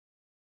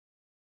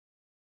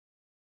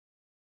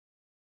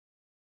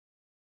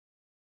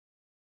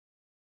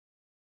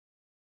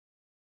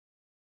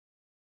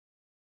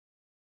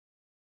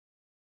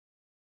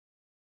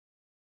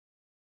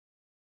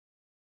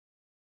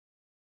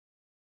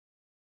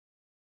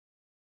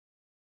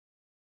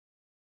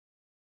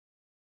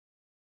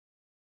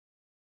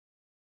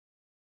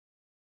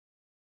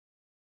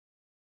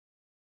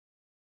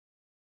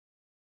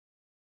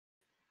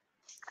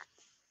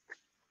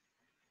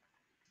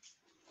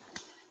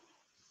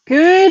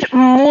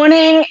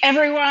morning,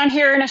 everyone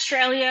here in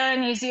Australia,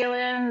 New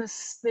Zealand,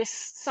 this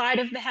side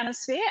of the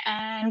hemisphere,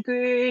 and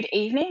good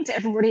evening to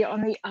everybody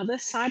on the other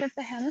side of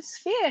the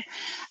hemisphere.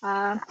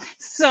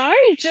 So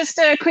just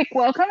a quick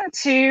welcome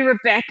to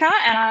Rebecca,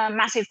 and a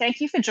massive thank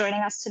you for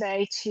joining us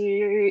today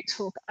to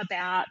talk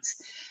about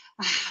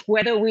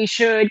whether we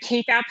should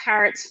keep our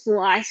parrots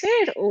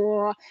flighted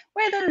or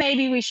whether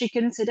maybe we should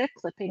consider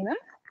clipping them.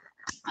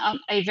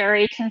 A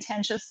very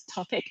contentious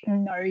topic,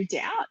 no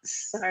doubt.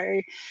 So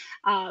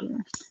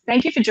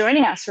thank you for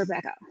joining us,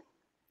 Rebecca.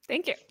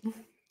 Thank you.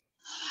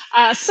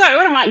 So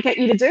what I might get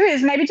you to do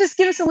is maybe just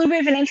give us a little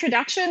bit of an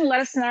introduction. Let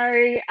us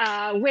know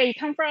where you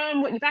come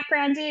from, what your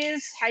background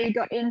is, how you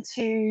got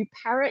into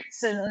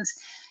parrots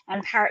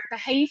and parrot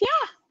behavior.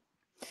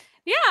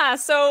 Yeah,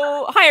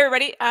 so hi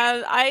everybody.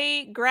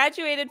 I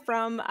graduated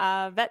from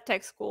vet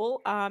tech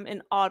school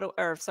in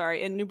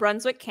New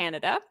Brunswick,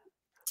 Canada.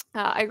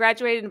 I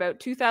graduated in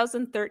about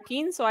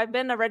 2013, so I've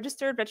been a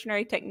registered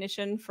veterinary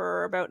technician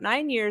for about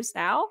 9 years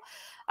now.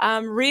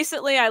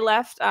 Recently, I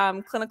left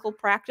clinical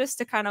practice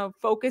to kind of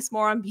focus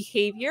more on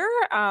behavior.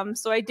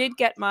 So I did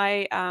get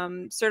my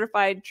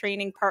certified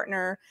training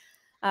partner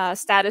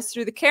status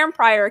through the Karen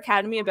Pryor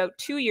Academy about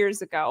 2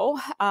 years ago.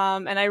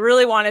 And I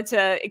really wanted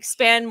to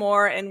expand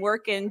more and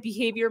work in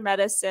behavior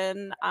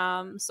medicine.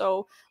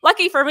 So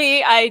lucky for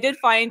me, I did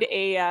find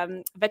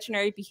a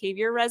veterinary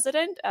behavior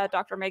resident,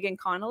 Dr. Megan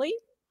Connolly.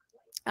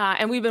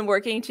 And we've been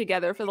working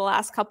together for the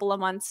last couple of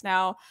months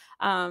now.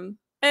 And,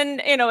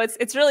 you know,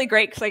 it's really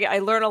great because I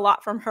learn a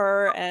lot from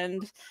her,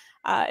 and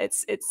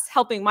it's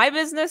helping my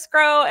business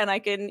grow, and I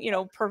can, you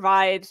know,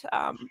 provide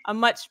a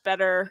much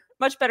better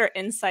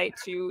insight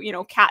to, you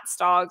know, cats,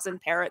 dogs, and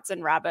parrots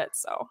and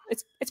rabbits. So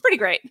it's pretty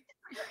great.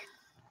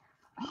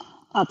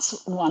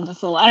 That's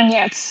wonderful. And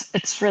yeah,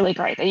 it's really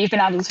great that you've been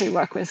able to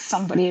work with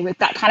somebody with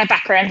that kind of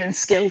background and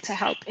skill to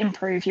help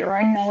improve your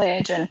own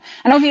knowledge. And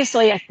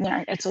obviously, you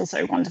know, it's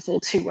also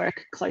wonderful to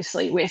work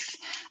closely with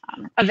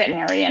a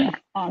veterinarian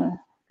on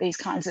these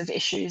kinds of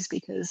issues,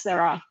 because there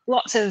are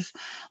lots of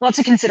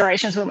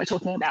considerations when we're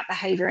talking about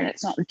behavior, and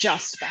it's not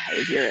just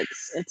behavior,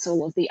 it's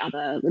all of the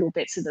other little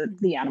bits of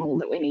the animal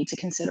that we need to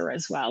consider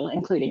as well,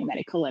 including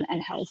medical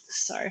and health.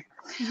 So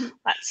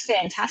that's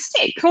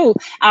fantastic. Cool.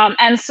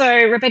 And so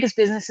Rebecca's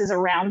business is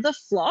Around the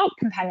Flock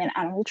Companion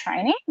Animal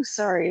Training.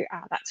 So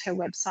that's her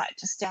website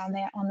just down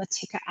there on the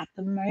ticker at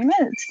the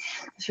moment,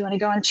 if you want to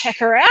go and check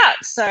her out.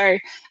 So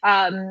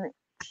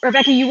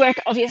Rebecca, you work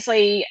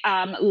obviously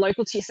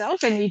local to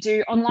yourself, and you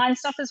do online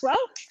stuff as well?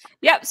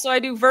 Yep. So I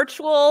do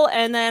virtual,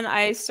 and then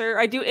I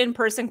do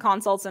in-person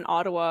consults in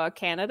Ottawa,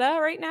 Canada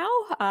right now,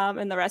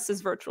 and the rest is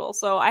virtual.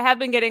 So I have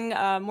been getting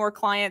more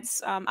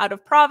clients out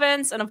of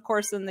province, and of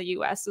course in the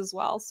US as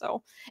well.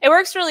 So it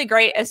works really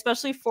great,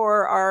 especially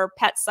for our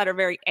pets that are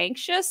very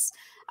anxious.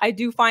 I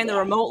do find the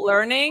remote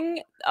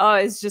learning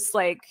is just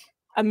like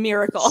a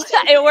miracle.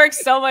 It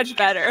works so much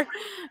better.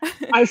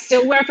 I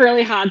still work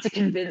really hard to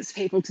convince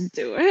people to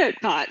do it,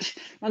 but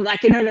I'm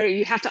like, no,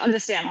 you have to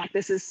understand, like,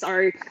 this is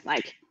so,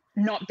 like,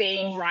 not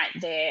being right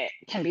there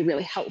can be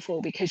really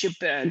helpful because your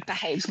bird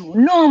behaves more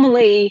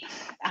normally,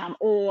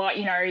 or,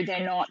 you know,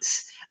 they're not,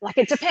 like,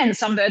 it depends.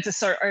 Some birds are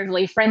so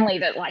overly friendly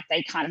that, like,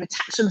 they kind of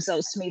attach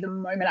themselves to me the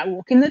moment I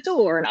walk in the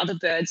door, and other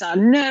birds are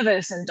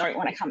nervous and don't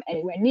want to come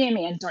anywhere near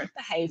me and don't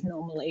behave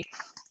normally.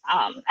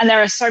 And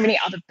there are so many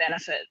other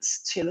benefits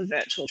to the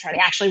virtual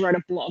training. I actually wrote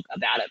a blog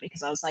about it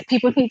because I was like,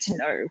 people need to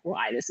know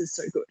why this is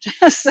so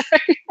good. So,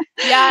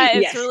 yeah,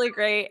 it's really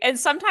great. And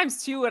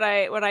sometimes too, what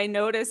I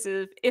notice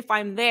is if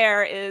I'm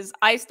there is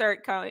I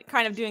start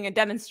kind of doing a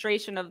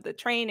demonstration of the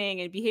training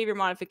and behavior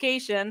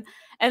modification,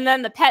 and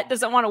then the pet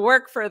doesn't want to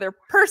work for their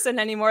person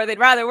anymore. They'd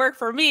rather work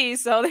for me.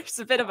 So there's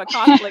a bit of a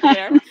conflict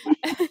there.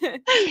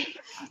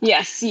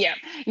 Yes. Yeah,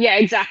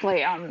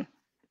 exactly.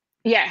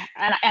 Yeah,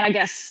 and I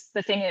guess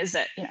the thing is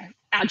that, you know,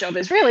 our job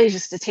is really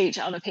just to teach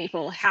other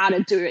people how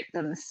to do it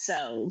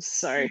themselves.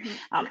 So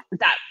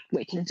that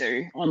we can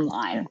do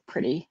online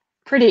pretty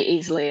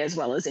easily, as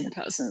well as in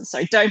person.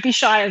 So don't be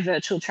shy of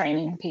virtual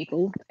training,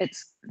 people.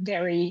 It's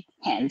very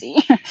handy.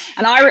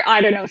 And I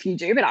don't know if you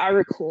do, but I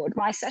record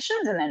my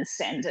sessions and then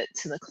send it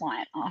to the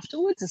client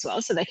afterwards as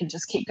well, so they can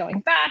just keep going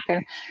back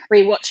and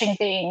rewatching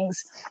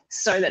things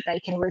so that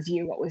they can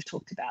review what we've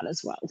talked about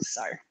as well.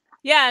 So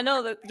yeah,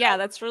 no,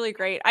 that's really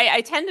great.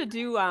 I tend to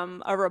do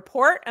a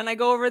report, and I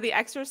go over the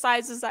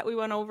exercises that we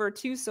went over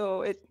too.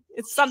 So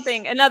it's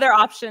another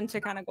option to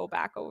kind of go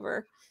back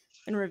over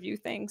and review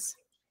things.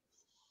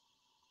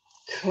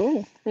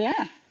 Cool.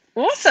 Yeah.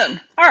 Awesome.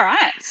 All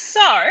right.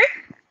 So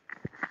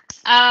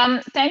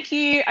thank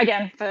you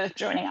again for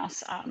joining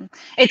us.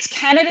 It's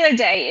Canada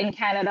Day in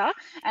Canada,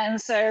 and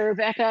so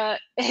Rebecca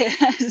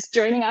is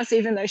joining us,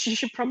 even though she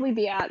should probably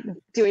be out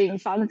doing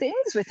fun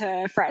things with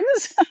her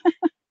friends.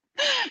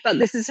 But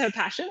this is her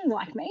passion,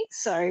 like me.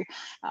 So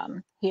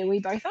here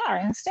we both are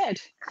instead.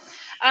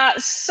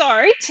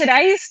 So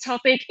today's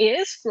topic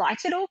is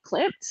flighted or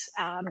clipped.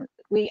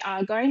 We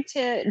are going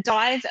to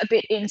dive a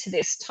bit into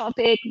this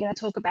topic. We're going to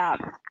talk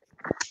about,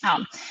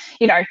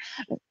 you know,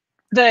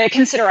 the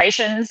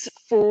considerations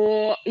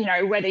for,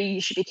 whether you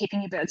should be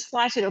keeping your birds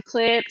flighted or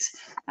clipped,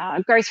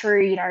 go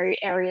through,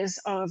 areas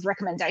of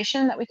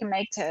recommendation that we can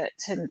make to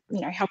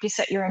help you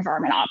set your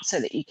environment up so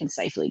that you can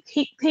safely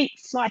keep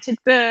flighted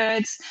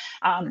birds.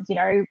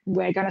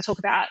 We're going to talk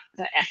about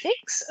the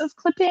ethics of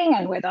clipping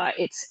and whether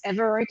it's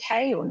ever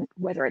okay or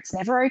whether it's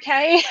never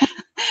okay.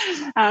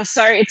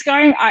 So it's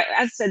going, as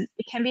I said,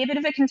 it can be a bit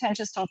of a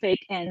contentious topic.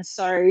 And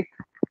so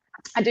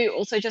I do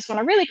also just want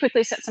to really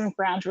quickly set some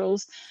ground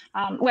rules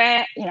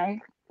where,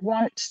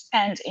 want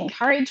and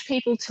encourage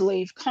people to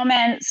leave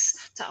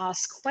comments, to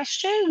ask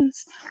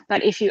questions.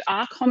 But if you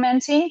are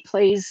commenting,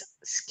 please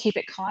keep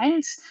it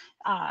kind.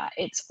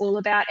 It's all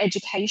about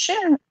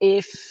education.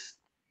 If,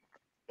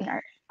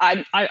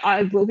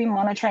 I will be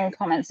monitoring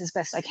comments as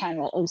best I can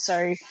while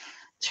also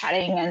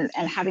chatting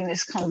and having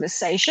this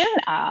conversation.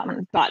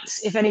 But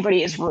if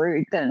anybody is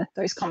rude, then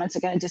those comments are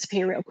going to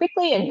disappear real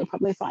quickly, and you'll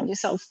probably find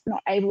yourself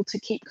not able to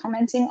keep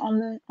commenting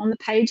on the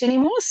page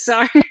anymore.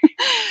 So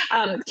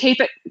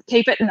keep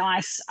it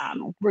nice,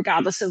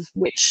 regardless of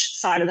which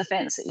side of the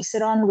fence that you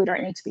sit on. We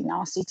don't need to be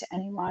nasty to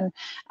anyone.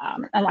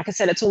 And like I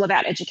said, it's all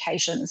about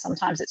education.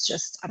 Sometimes it's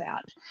just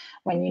about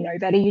when you know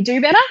better, you do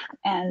better,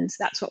 and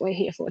that's what we're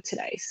here for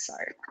today. So.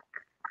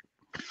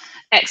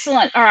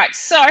 Excellent. All right.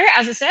 So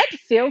as I said,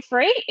 feel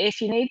free if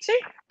you need to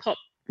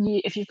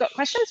if you've got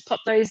questions, pop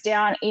those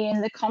down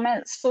in the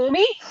comments for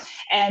me,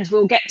 and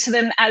we'll get to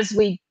them as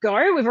we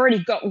go. We've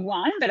already got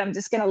one, but I'm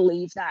just going to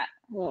leave that.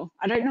 Well,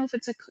 I don't know if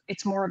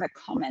it's more of a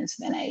comment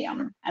than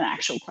an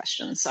actual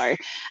question. So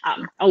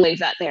I'll leave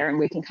that there, and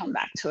we can come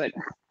back to it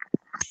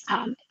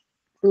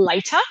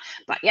later.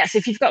 But yes,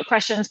 if you've got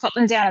questions, pop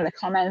them down in the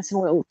comments,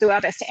 and we'll do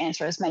our best to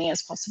answer as many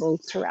as possible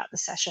throughout the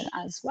session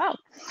as well.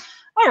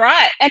 All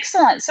right,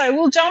 excellent. So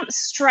we'll jump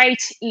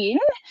straight in.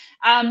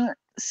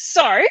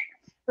 So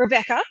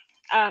Rebecca,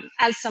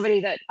 as somebody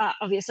that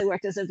obviously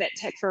worked as a vet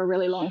tech for a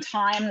really long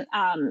time,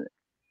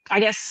 I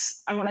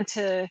guess I wanted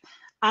to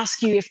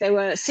ask you if there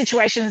were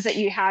situations that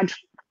you had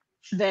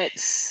that,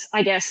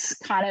 I guess,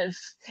 kind of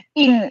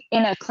in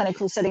a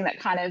clinical setting that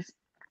kind of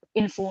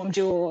informed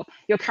your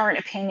current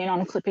opinion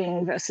on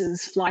clipping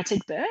versus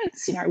flighted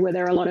birds. Were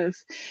there a lot of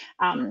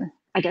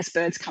I guess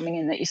birds coming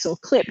in that you saw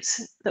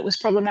clipped that was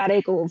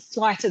problematic, or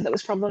flighted that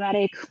was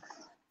problematic?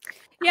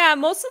 Yeah,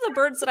 most of the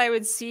birds that I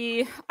would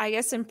see, I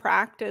guess in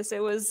practice,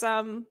 it was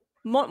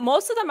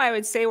most of them I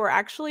would say were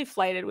actually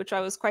flighted, which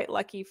I was quite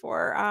lucky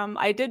for.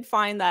 I did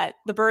find that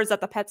the birds at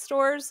the pet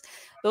stores,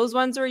 those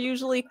ones were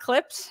usually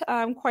clipped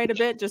quite a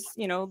bit, just,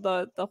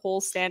 the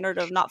whole standard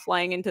of not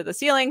flying into the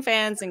ceiling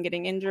fans and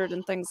getting injured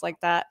and things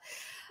like that.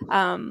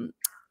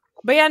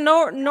 But yeah,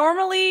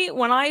 normally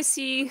when I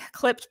see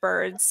clipped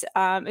birds,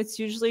 it's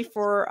usually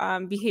for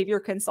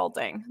behavior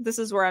consulting. This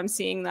is where I'm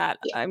seeing that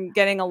I'm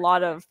getting a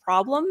lot of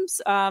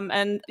problems.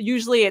 And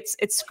usually it's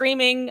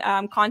screaming,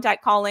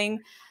 contact calling,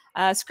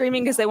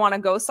 screaming because they want to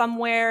go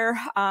somewhere.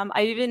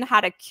 I even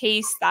had a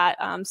case that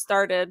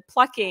started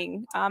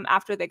plucking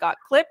after they got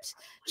clipped.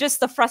 Just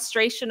the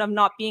frustration of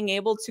not being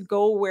able to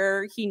go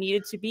where he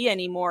needed to be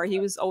anymore. He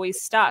was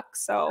always stuck.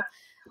 So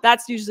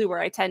that's usually where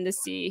I tend to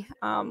see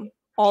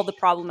all the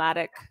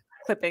problematic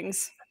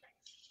clippings.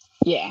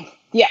 Yeah,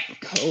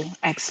 cool,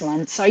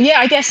 excellent. So yeah,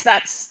 I guess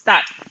that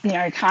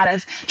kind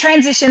of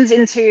transitions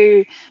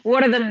into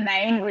what are the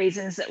main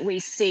reasons that we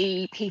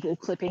see people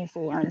clipping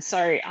for. And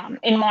so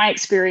in my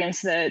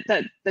experience,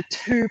 the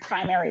two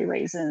primary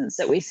reasons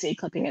that we see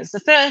clipping is,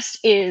 the first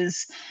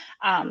is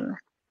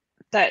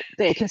that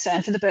they're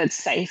concerned for the bird's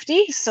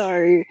safety.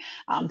 So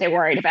they're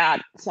worried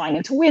about flying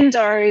into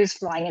windows,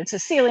 flying into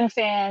ceiling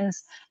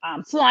fans,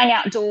 flying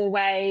out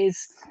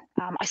doorways.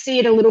 I see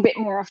it a little bit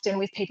more often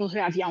with people who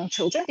have young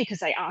children, because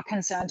they are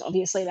concerned,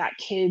 obviously, about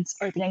kids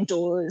opening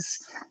doors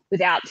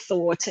without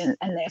thought, and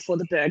therefore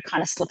the bird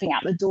kind of slipping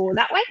out the door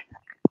that way.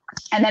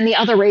 And then the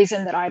other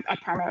reason that I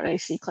primarily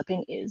see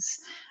clipping is,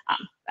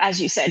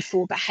 as you said,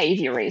 for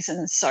behavior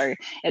reasons. So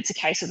it's a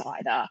case of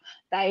either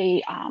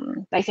they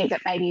think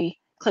that maybe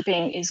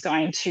clipping is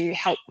going to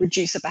help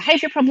reduce a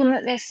behavior problem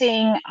that they're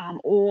seeing,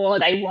 or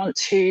they want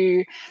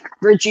to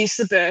reduce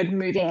the bird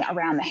moving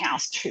around the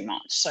house too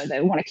much. So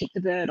they want to keep the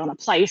bird on a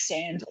play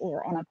stand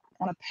or on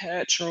a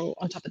perch or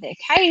on top of their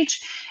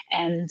cage,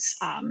 and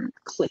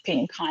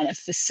clipping kind of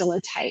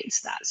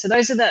facilitates that. So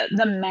those are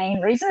the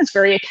main reasons.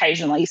 Very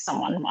occasionally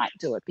someone might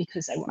do it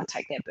because they want to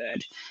take their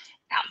bird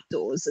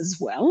outdoors as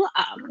well.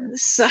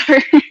 So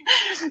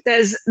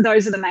those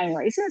are the main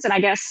reasons. And I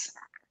guess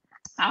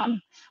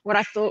what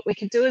I thought we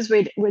could do is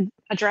we'd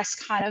address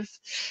kind of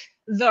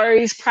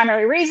those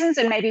primary reasons,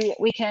 and maybe what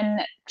we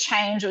can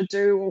change or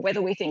do, or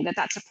whether we think that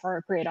that's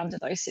appropriate under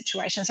those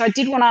situations. So I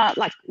did want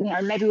to,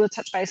 maybe we'll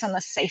touch base on the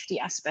safety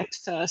aspect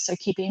first, so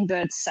keeping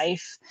birds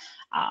safe.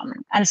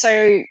 And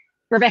so,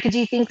 Rebecca, do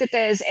you think that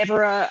there's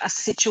ever a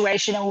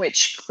situation in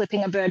which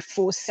clipping a bird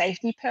for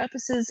safety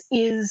purposes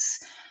is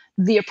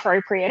the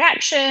appropriate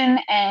action?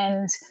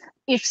 And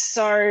if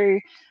so,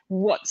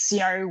 what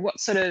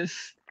sort of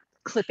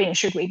clipping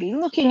should we be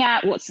looking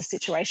at? What's the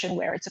situation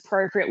where it's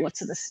appropriate?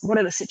 What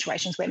are the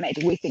situations where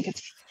maybe we think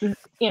it's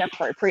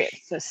inappropriate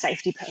for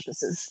safety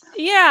purposes?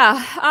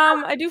 Yeah,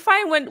 I do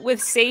find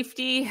with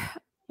safety,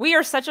 we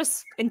are such a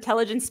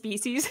intelligent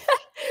species.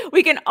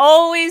 We can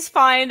always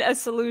find a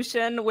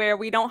solution where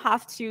we don't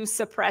have to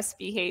suppress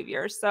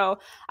behavior. So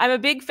I'm a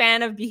big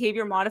fan of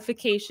behavior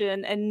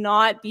modification and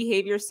not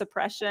behavior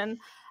suppression.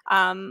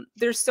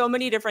 There's so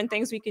many different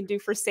things we can do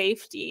for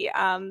safety.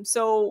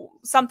 So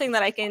something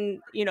that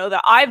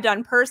that I've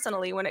done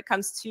personally when it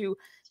comes to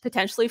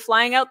potentially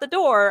flying out the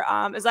door,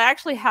 is I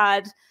actually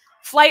had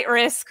flight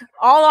risk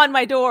all on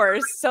my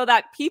doors so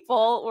that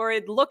people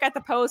would look at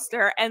the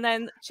poster and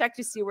then check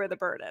to see where the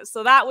bird is.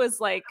 So that was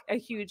like a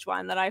huge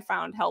one that I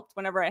found helped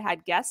whenever I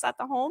had guests at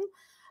the home.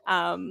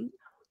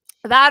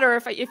 That, or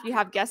if you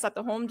have guests at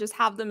the home, just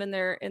have them in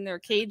their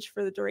cage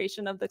for the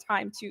duration of the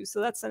time too. So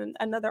that's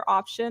another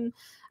option.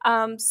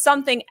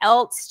 Something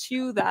else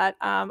too that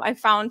I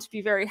found to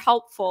be very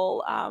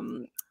helpful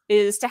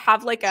is to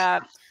have like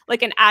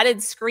an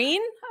added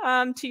screen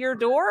to your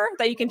door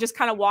that you can just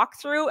kind of walk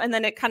through, and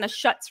then it kind of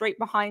shuts right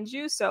behind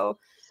you. So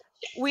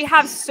we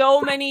have so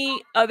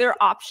many other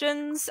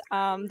options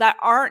that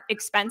aren't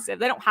expensive.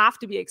 They don't have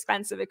to be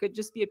expensive. It could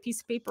just be a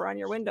piece of paper on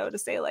your window to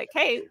say like,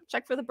 hey,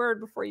 check for the bird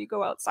before you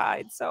go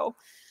outside. So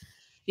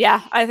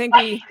yeah, I think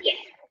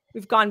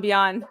we've gone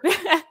beyond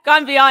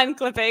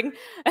clipping.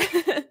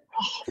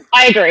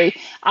 I agree.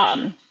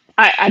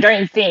 I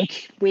don't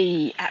think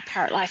we at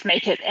Parrot Life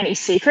make it any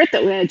secret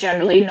that we're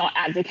generally not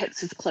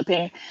advocates of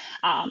clipping.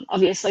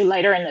 Obviously,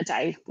 later in the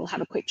day, we'll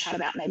have a quick chat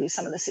about maybe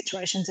some of the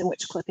situations in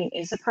which clipping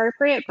is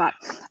appropriate, but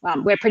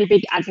we're pretty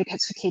big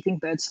advocates for keeping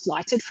birds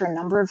flighted for a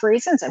number of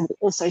reasons, and we'll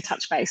also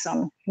touch base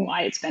on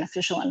why it's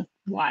beneficial and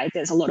why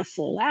there's a lot of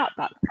fallout.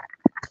 But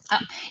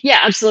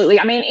yeah, absolutely.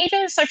 I mean,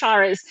 even so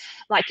far as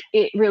like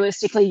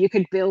realistically, you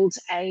could build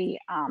a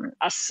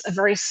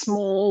very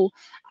small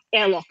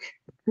airlock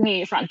near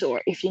your front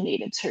door if you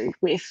needed to,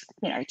 with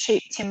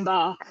cheap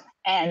timber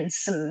and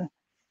some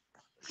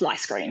fly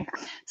screen.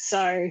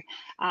 So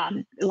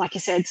like I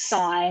said,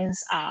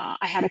 signs. I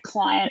had a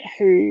client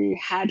who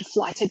had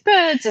flighted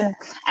birds,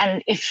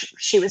 and if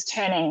she was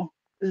turning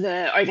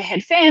the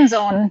overhead fans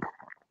on,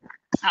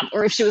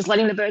 or if she was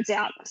letting the birds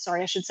out,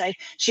 sorry, I should say,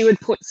 she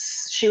would put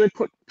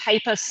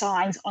paper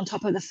signs on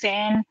top of the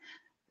fan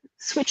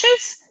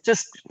switches,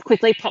 just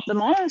quickly pop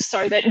them on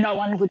so that no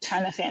one would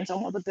turn the fans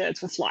on while the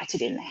birds were flighted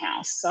in the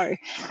house. So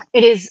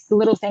it is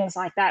little things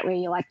like that where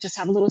you like just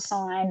have a little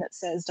sign that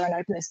says don't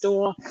open this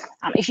door.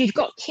 If you've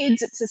got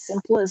kids, it's as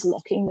simple as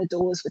locking the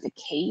doors with a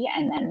key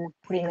and then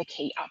putting the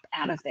key up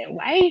out of their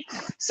way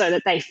so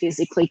that they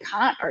physically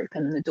can't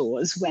open the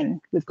doors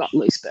when we've got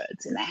loose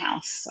birds in the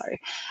house. So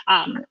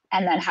and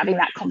then having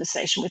that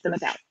conversation with them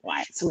about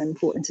why it's so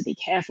important to be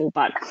careful,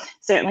 but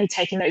certainly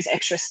taking those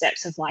extra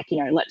steps of like,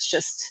 let's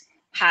just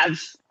have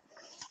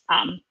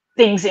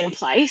things in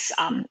place.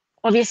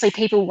 Obviously,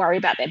 people worry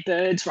about their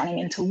birds running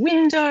into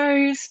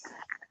windows.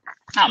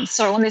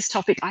 So on this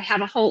topic, I have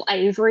a whole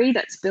aviary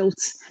that's built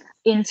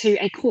into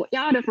a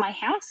courtyard of my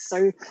house.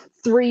 So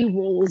 3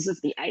 walls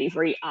of the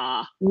aviary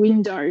are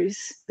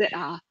windows that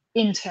are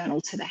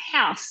internal to the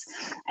house,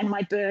 and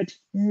my bird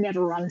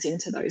never runs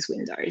into those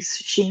windows.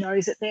 She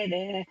knows that they're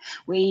there.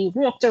 We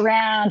walked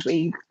around,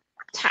 we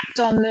tapped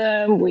on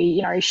them,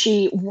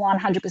 she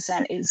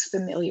 100% is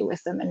familiar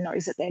with them and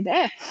knows that they're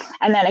there.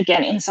 And then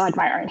again, inside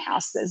my own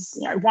house, there's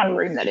one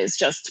room that is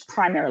just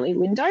primarily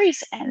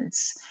windows, and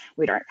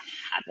we don't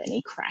have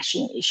any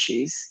crashing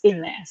issues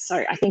in there.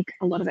 So I think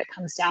a lot of it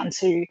comes down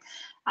to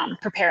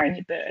preparing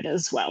your bird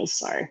as well.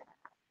 So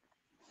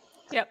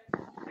yep.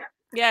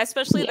 Yeah,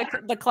 especially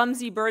the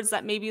clumsy birds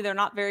that maybe they're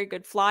not very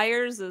good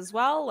flyers as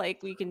well.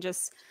 Like you can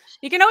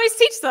always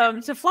teach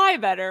them to fly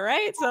better,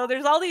 right? So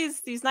there's all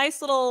these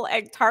nice little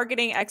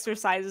targeting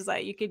exercises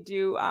that you could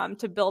do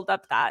to build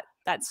up that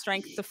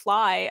strength to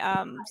fly,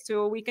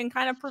 so we can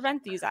kind of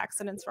prevent these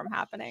accidents from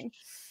happening.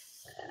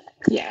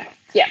 Yeah,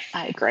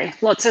 I agree.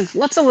 Lots of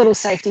little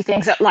safety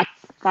things that, like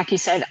you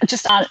said,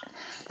 just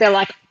they're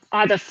like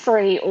either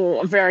free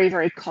or a very,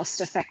 very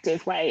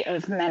cost-effective way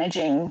of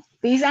managing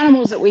these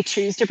animals that we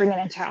choose to bring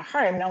into our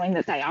home, knowing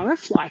that they are a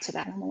flighted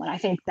animal. And I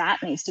think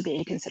that needs to be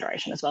a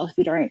consideration as well. If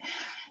you don't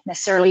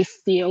necessarily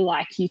feel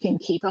like you can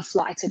keep a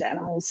flighted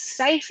animal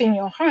safe in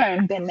your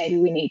home, then maybe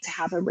we need to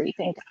have a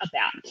rethink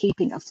about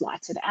keeping a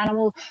flighted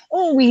animal,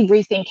 or we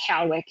rethink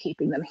how we're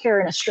keeping them.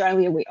 Here in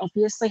Australia, we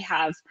obviously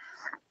have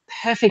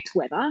perfect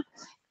weather,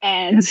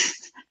 and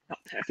not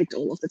perfect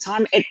all of the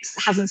time. It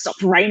hasn't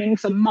stopped raining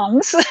for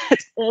months.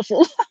 It's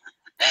awful.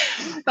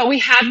 But we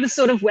have the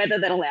sort of weather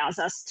that allows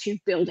us to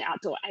build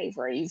outdoor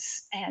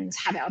aviaries and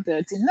have our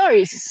birds in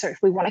those. So if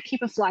we want to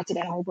keep a flighted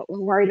animal, but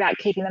we're worried about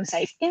keeping them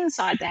safe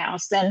inside the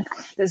house, then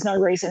there's no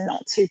reason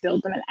not to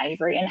build them an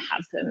aviary and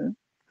have them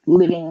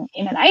living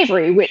in an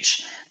aviary,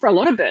 which for a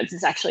lot of birds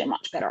is actually a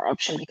much better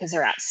option because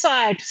they're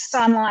outside,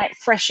 sunlight,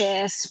 fresh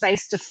air,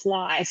 space to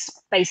fly,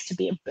 space to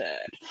be a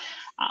bird.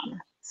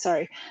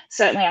 So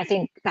certainly I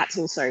think that's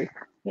also,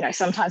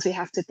 sometimes we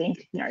have to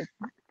think,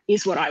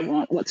 is what I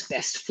want, what's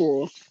best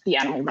for the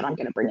animal that I'm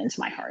going to bring into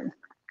my home.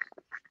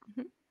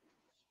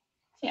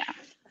 Yeah,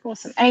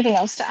 awesome. Anything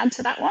else to add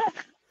to that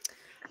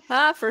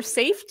one? For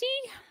safety?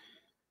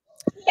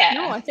 Yeah.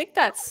 No, I think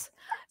that's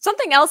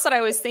something else that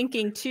I was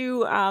thinking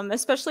too.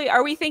 Especially,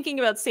 are we thinking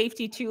about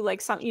safety too?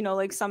 Like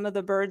some of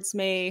the birds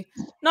may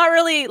not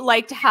really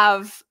like to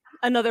have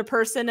another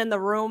person in the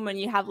room when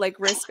you have like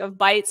risk of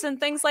bites and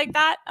things like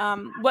that.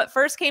 What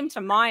first came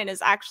to mind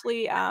is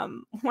actually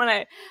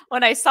when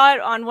I saw it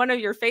on one of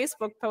your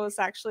Facebook posts,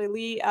 actually,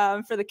 Lee,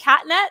 for the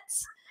cat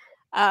nets.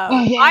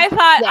 I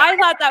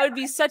thought that would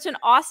be such an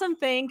awesome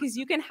thing, because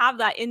you can have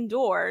that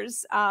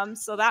indoors.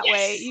 So that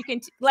way you can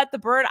let the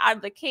bird out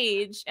of the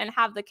cage and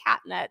have the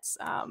cat nets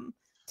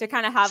to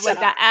kind of have like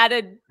that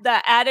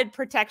added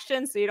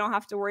protection, so you don't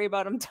have to worry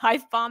about them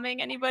dive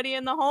bombing anybody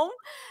in the home.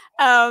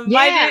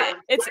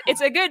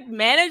 It's a good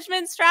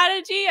management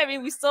strategy. I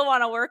mean, we still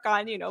want to work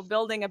on,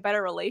 building a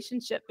better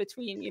relationship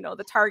between,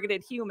 the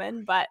targeted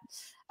human, but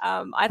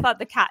I thought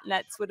the cat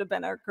nets would have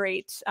been a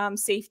great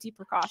safety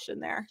precaution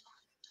there.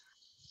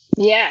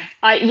 Yeah,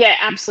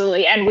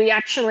 absolutely. And we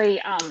actually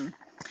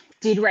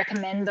did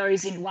recommend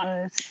those in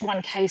one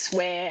case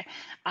where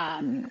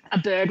a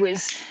bird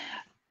was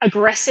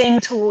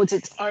aggressing towards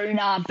its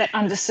owner, but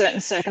under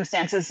certain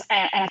circumstances.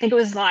 And I think it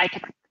was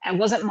like, it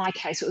wasn't my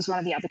case, it was one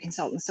of the other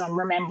consultants. So I'm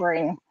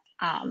remembering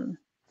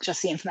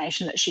just the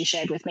information that she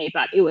shared with me,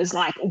 but it was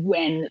like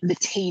when the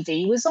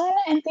TV was on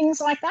and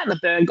things like that, the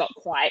bird got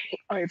quite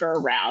over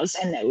aroused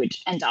and they would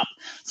end up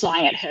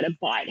flying at her to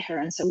bite her.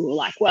 And so we were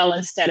like, well,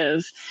 instead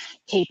of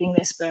keeping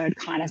this bird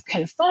kind of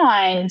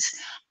confined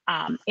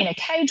in a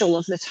cage all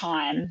of the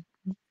time,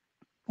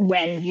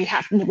 when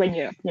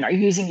you're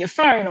using your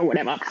phone or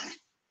whatever,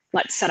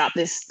 let's set up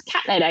this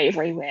catnet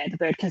aviary where the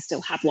bird can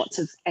still have lots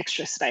of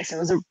extra space. It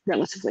was a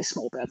relatively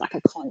small bird, like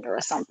a conure or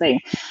something.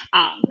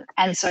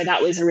 And so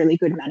that was a really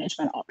good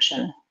management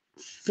option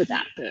for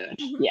that bird.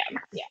 Yeah.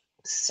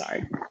 So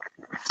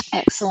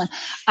excellent.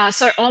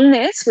 So on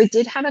this, we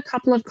did have a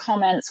couple of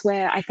comments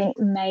where I think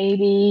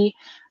maybe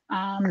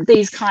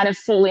these kind of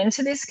fall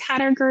into this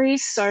category.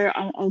 So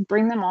I'll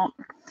bring them up.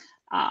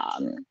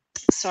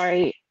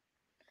 So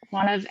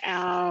one of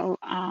our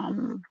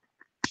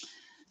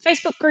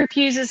Facebook group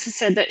users has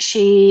said that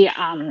she,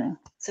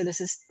 so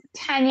this is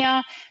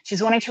Tanya,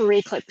 she's wanting to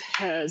reclip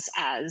hers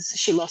as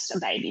she lost a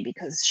baby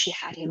because she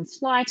had him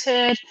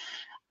flighted.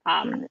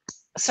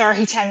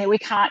 Sorry, Tanya, we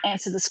can't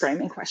answer the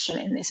screaming question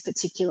in this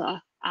particular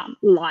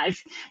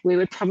live. We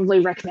would probably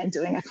recommend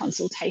doing a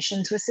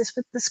consultation to assist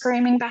with the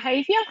screaming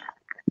behaviour.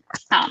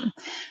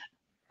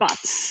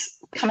 But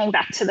coming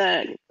back to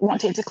the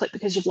wanting to clip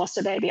because you've lost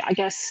a baby, I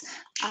guess,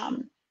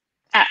 and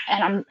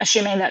I'm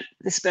assuming that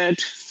this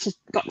bird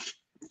got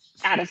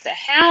out of the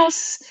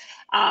house.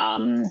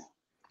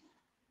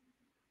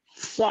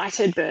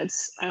 Flighted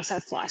birds, I also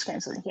have fly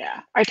screams. Yeah,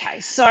 okay.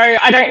 So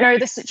I don't know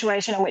the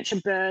situation in which a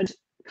bird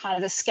kind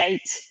of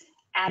escaped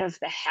out of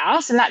the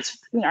house, and that's,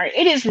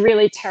 it is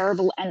really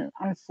terrible and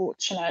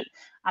unfortunate,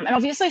 and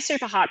obviously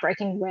super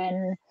heartbreaking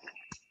when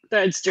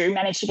birds do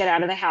manage to get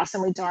out of the house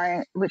and we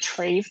don't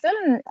retrieve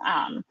them.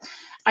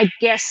 I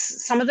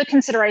guess some of the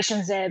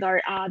considerations there, though,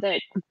 are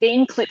that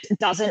being clipped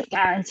doesn't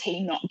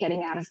guarantee not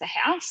getting out of the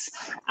house.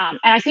 And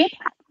I think,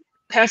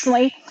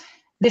 personally,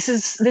 this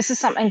is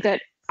something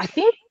that I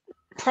think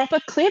proper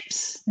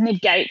clips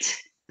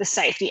negate the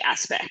safety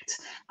aspect.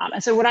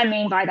 And so what I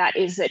mean by that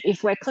is that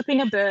if we're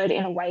clipping a bird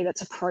in a way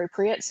that's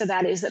appropriate, so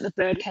that is that the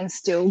bird can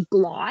still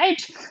glide,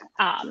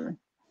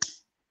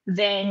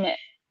 then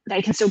they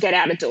can still get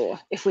out a door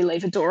if we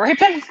leave a door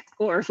open,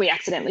 or if we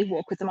accidentally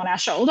walk with them on our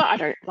shoulder. I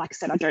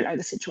don't know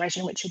the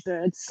situation in which a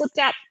bird slipped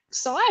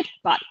outside,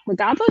 but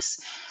regardless,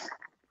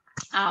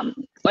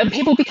 when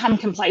people become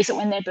complacent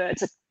when their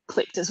birds are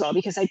clipped as well,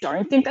 because they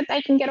don't think that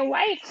they can get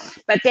away.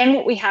 But then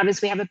what we have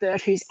is we have a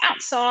bird who's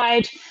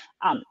outside,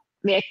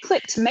 they're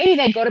clipped, maybe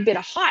they got a bit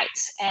of height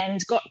and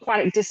got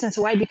quite a distance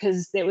away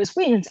because there was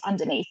wind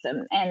underneath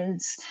them,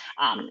 and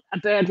a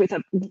bird with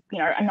a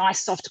nice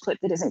soft clip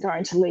that isn't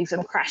going to leave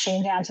them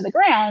crashing down to the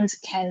ground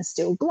can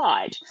still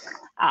glide.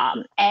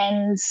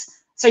 And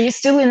so you're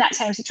still in that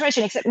same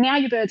situation, except now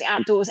your bird's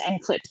outdoors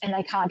and clipped and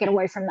they can't get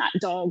away from that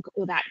dog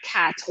or that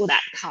cat or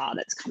that car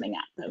that's coming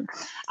at them.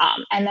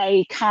 And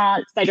they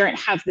don't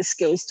have the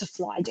skills to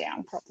fly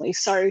down properly.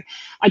 So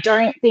I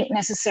don't think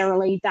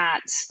necessarily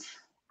that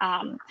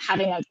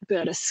having a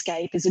bird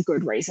escape is a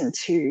good reason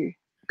to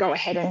go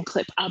ahead and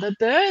clip other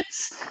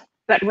birds,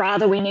 but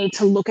rather we need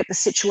to look at the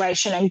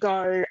situation and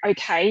go,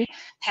 okay,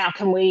 how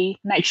can we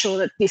make sure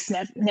that this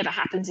never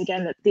happens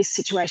again, that this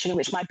situation in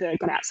which my bird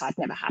got outside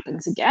never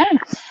happens again,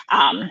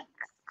 and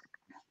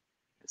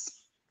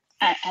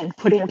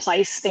put in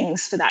place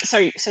things for that.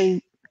 So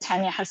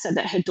Tanya has said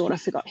that her daughter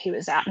forgot he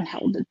was out and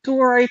held the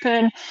door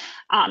open,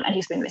 and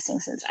he's been missing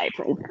since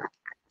April.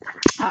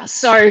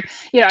 So,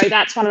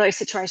 that's one of those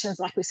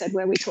situations, like we said,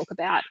 where we talk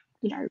about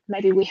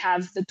maybe we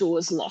have the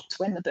doors locked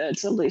when the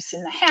birds are loose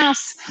in the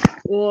house,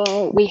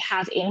 or we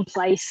have in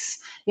place,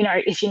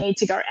 if you need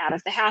to go out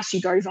of the house,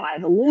 you go via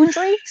the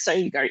laundry. So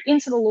you go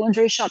into the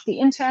laundry, shut the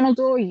internal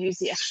door, use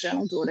the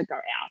external door to go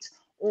out.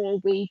 Or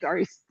we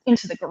go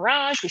into the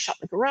garage, we shut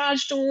the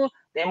garage door,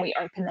 then we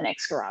open the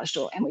next garage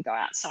door and we go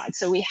outside.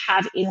 So we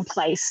have in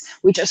place,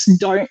 we just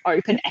don't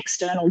open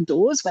external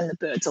doors when the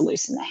birds are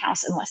loose in the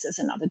house unless there's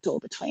another door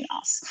between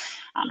us.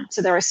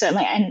 So there are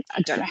certainly, and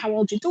I don't know how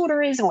old your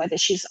daughter is or whether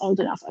she's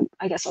old enough,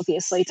 I guess,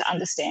 obviously, to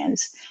understand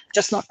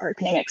just not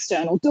opening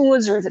external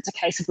doors, or if it's a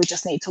case of we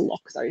just need to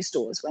lock those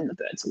doors when the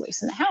birds are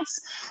loose in the house.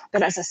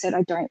 But as I said,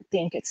 I don't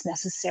think it's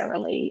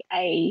necessarily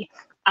a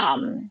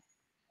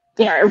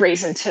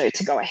reason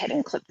to go ahead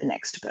and clip the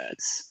next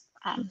birds.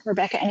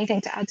 Rebecca,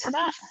 anything to add to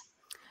that?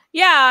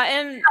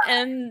 Yeah,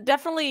 and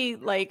definitely,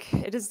 like,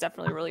 it is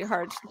definitely really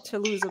hard to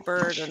lose a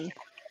bird, and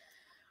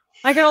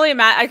I can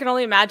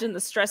only imagine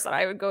the stress that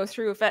I would go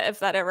through if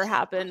that ever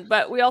happened.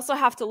 But we also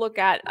have to look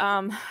at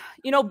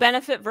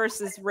benefit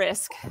versus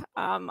risk.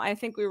 I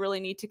think we really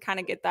need to kind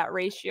of get that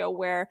ratio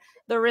where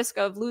the risk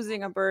of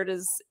losing a bird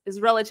is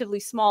relatively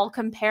small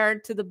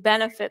compared to the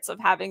benefits of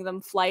having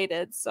them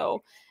flighted.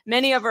 So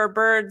many of our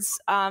birds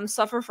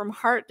suffer from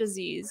heart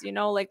disease,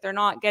 like they're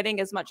not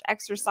getting as much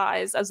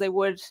exercise as they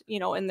would,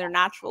 in their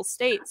natural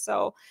state.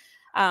 So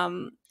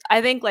I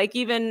think, like,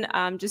 even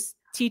just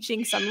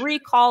teaching some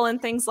recall and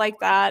things like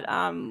that,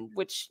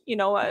 which,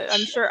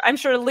 I'm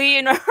sure Lee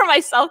or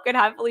myself could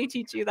happily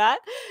teach you that,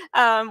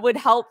 would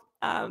help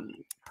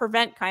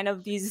prevent kind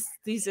of these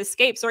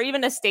escapes, or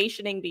even a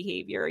stationing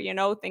behavior,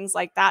 things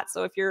like that.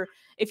 So if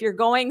you're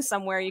going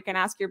somewhere, you can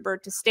ask your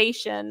bird to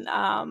station,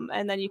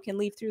 and then you can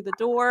leave through the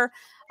door.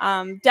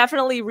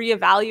 Definitely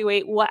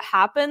reevaluate what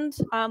happened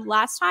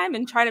last time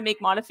and try to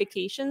make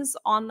modifications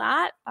on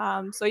that.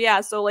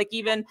 So like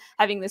even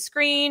having the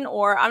screen,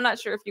 or I'm not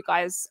sure if you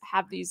guys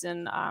have these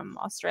in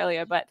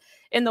Australia, but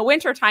in the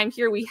winter time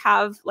here, we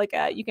have like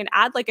you can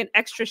add like an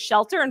extra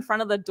shelter in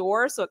front of the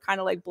door, so it kind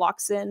of like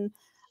blocks in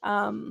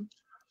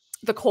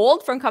the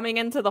cold from coming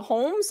into the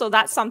home. So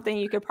that's something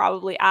you could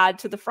probably add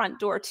to the front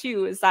door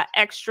too, is that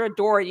extra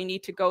door you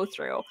need to go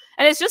through.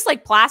 And it's just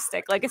like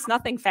plastic, like it's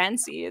nothing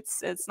fancy.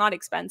 It's not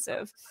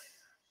expensive.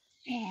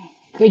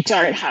 We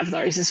don't have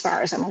those as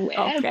far as I'm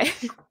aware. Okay.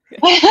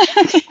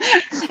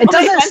 It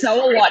doesn't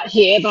snow a lot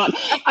here, but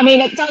I mean,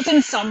 it does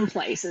in some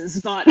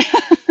places, but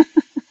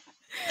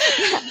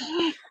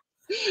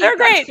they're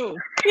great. Cool.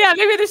 Yeah,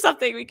 maybe there's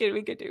something we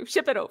could do.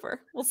 Ship it over.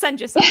 We'll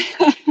send you some.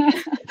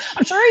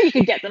 I'm sure you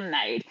could get them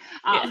made.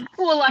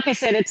 Or like I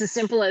said, it's as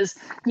simple as,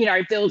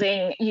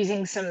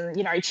 using some,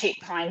 cheap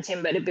pine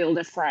timber to build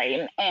a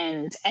frame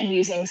and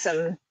using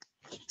some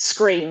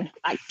screen,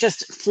 like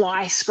just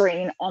fly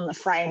screen on the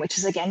frame, which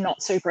is again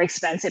not super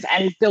expensive,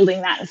 and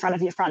building that in front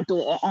of your front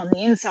door or on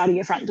the inside of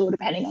your front door,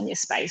 depending on your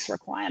space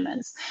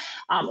requirements.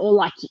 Or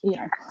like,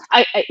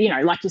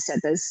 like you said,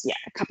 there's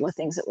a couple of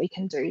things that we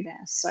can do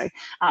there. So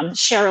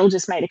Cheryl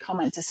just made a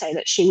comment to say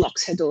that she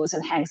locks her doors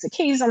and hangs the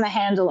keys on the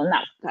handle, and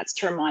that's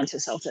to remind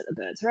herself that the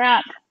birds are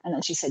out. And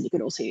then she said you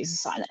could also use a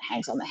sign that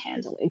hangs on the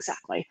handle.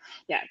 Exactly.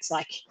 Yeah, it's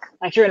like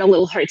you're in a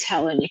little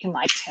hotel and you can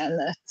like turn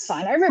the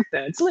sign over,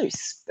 birds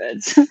loose,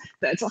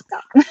 birds locked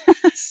up.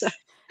 So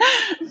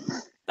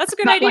that's a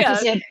good idea. Like I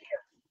said,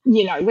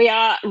 we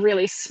are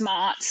really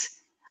smart,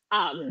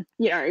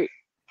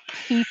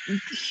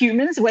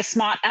 humans. We're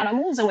smart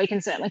animals, and we can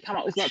certainly come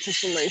up with lots of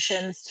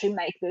solutions to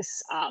make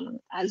this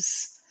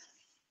as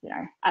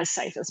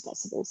safe as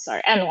possible. So,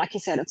 and like you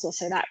said, it's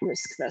also that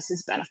risk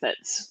versus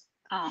benefits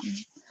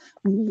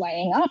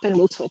weighing up, and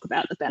we'll talk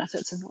about the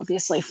benefits of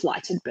obviously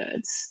flighted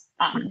birds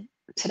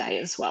today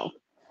as well.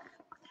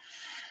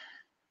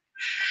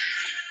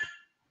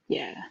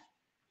 Yeah.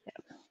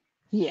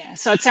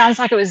 So it sounds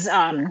like it was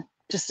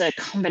just a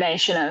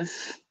combination of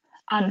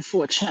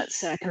unfortunate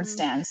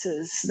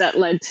circumstances that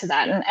led to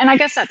that, and I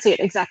guess that's it.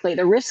 Exactly,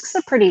 the risks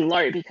are pretty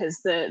low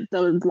because the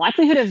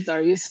likelihood of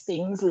those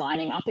things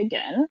lining up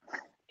again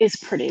is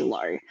pretty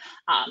low.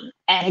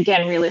 And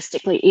again,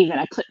 realistically, even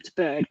a clipped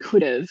bird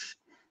could have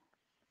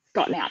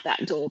gotten out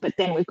that door, but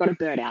then we've got a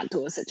bird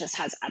outdoors that just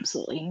has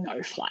absolutely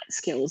no flight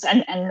skills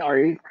and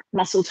no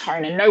muscle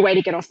tone and no way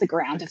to get off the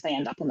ground if they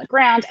end up on the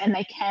ground, and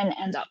they can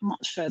end up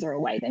much further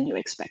away than you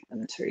expect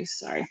them to.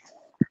 So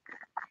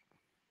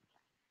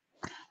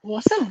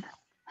awesome.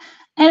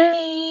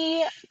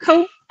 Any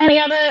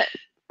other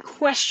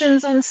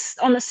questions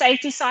on the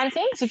safety side of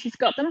things? If you've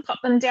got them,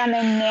 pop them down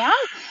there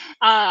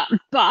now.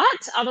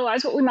 But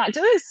otherwise, what we might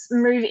do is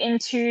move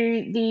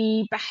into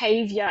the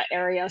behavior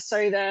area.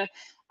 So the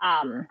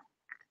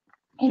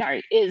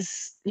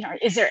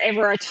is there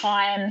ever a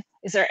time,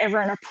 is there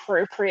ever an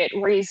appropriate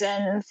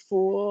reason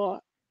for,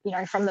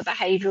 from the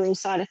behavioral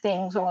side of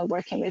things, when we're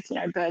working with,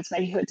 birds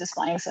maybe who are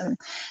displaying some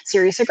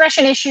serious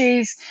aggression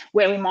issues,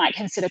 where we might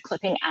consider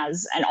clipping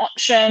as an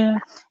option?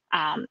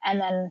 And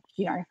then,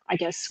 I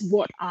guess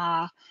what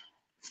are,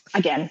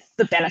 again,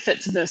 the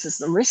benefits versus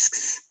the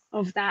risks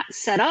of that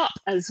setup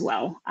as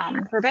well.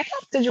 Rebecca,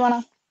 did you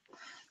want to?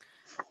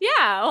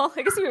 Yeah, well,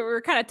 I guess we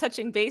were kind of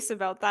touching base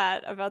about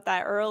that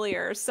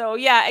earlier. So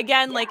yeah,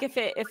 again, like if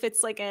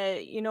it's like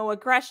a, you know,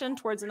 aggression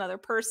towards another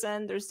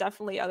person, there's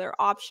definitely other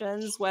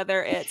options.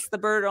 Whether it's the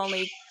bird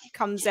only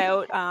comes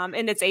out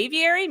in its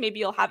aviary, maybe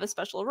you'll have a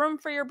special room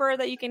for your bird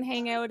that you can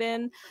hang out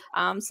in,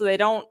 so they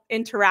don't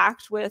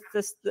interact with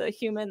the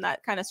human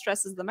that kind of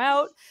stresses them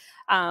out.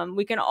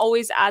 We can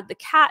always add the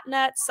cat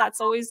nets. That's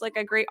always like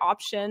a great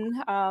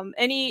option.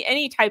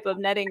 Any type of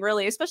netting,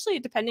 really, especially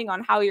depending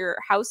on how your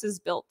house is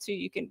built too.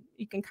 You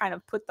can kind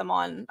of put them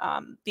on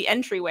the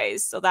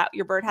entryways so that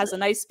your bird has a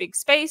nice big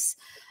space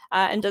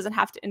and doesn't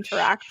have to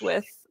interact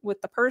with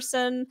the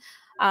person.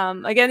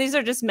 Again, these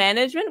are just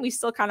management. We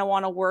still kind of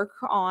want to work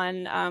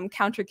on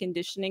counter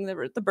conditioning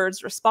the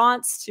bird's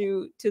response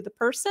to the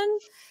person.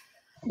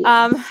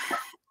 And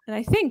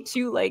I think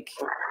too, like,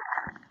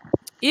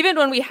 even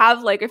when we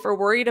have, like, if we're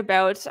worried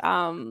about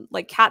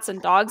like cats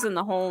and dogs in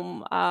the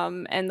home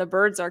and the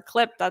birds are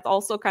clipped, that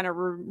also kind of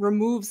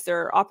removes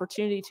their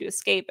opportunity to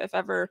escape if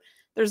ever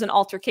there's an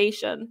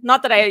altercation.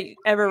 Not that I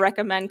ever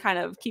recommend kind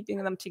of keeping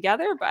them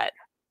together, but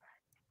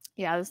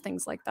yeah, there's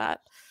things like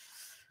that.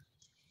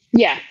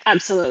 Yeah,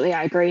 absolutely.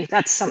 I agree.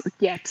 That's something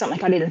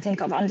I didn't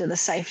think of under the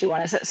safety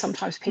one, is that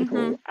sometimes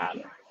people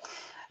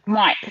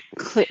might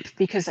clip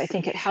because they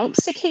think it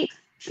helps to keep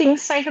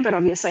things safer, but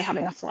obviously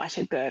having a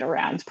flighted bird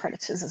around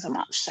predators is a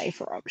much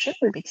safer option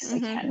because they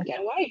can get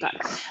away. But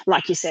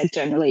like you said,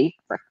 generally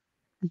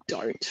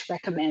don't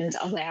recommend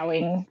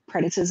allowing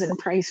predators and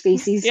prey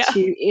species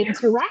to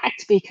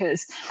interact,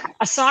 because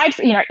aside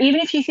from,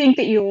 even if you think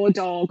that your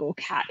dog or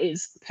cat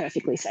is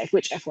perfectly safe,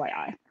 which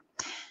FYI,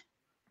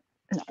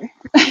 no,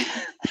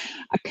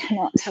 I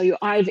cannot tell you.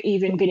 I've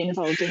even been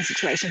involved in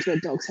situations where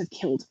dogs have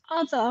killed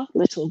other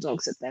little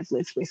dogs that they've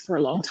lived with for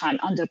a long time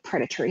under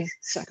predatory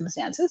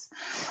circumstances.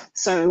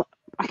 So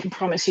I can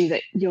promise you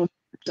that your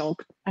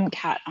dog and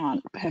cat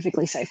aren't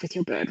perfectly safe with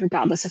your bird,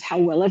 regardless of how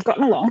well they've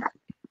gotten along.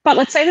 But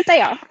let's say that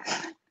they are.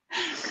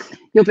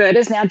 Your bird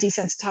is now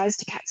desensitized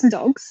to cats and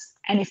dogs.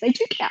 And if they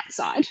do get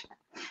outside,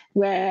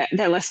 where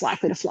they're less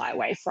likely to fly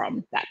away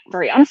from that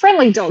very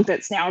unfriendly dog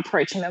that's now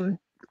approaching them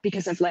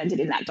because they've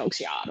landed in that dog's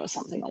yard or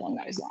something along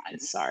those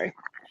lines. So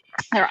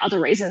there are other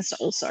reasons to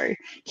also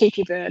keep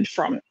your bird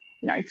from,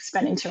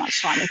 spending too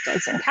much time with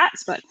dogs and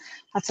cats, but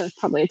that's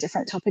probably a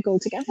different topic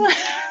altogether.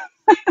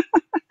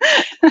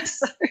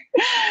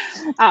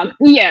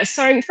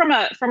 So from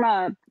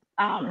a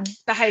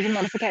behavior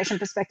modification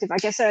perspective, I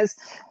guess there's,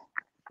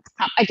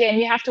 again,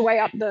 you have to weigh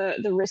up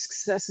the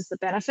risks versus the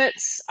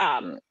benefits.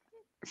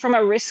 From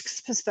a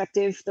risks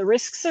perspective, the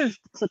risks of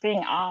clipping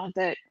are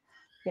that,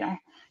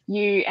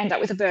 you end up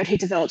with a bird who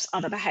develops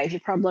other behavior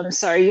problems.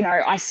 So,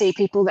 I see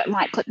people that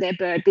might clip their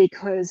bird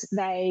because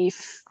the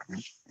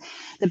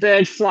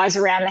bird flies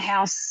around the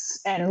house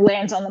and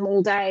lands on them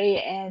all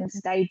day, and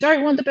they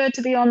don't want the bird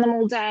to be on them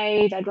all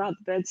day. They'd rather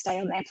the bird stay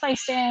on their play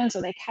stands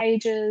or their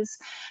cages,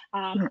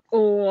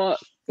 or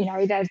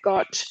they've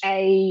got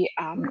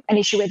an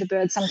issue where the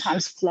bird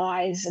sometimes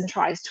flies and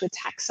tries to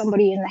attack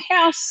somebody in the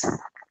house.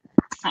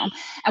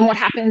 And what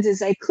happens is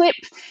they clip,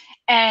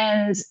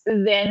 and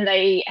then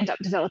they end up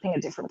developing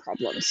a different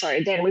problem.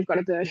 So then we've got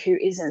a bird who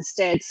is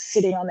instead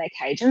sitting on their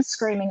cage and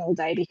screaming all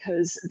day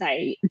because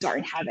they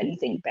don't have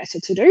anything better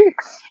to do.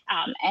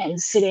 And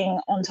sitting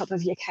on top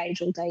of your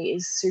cage all day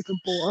is super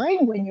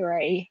boring when you're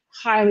a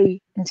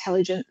highly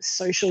intelligent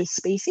social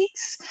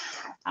species.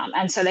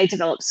 And so they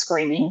develop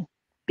screaming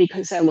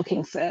because they're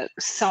looking for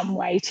some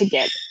way to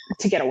get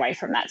away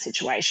from that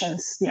situation,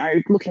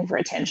 looking for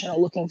attention or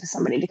looking for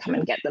somebody to come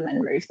and get them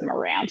and move them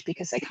around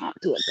because they can't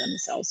do it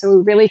themselves. So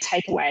we really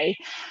take away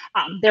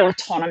their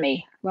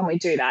autonomy when we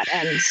do that.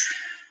 And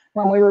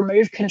when we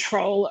remove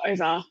control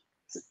over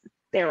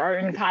their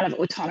own kind of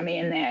autonomy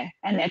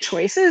and their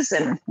choices,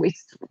 and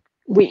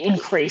we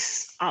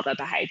increase other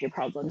behavior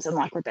problems. And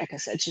like Rebecca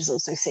said, she's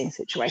also seen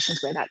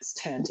situations where that's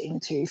turned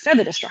into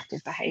further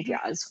destructive behavior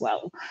as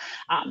well.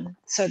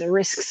 So the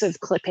risks of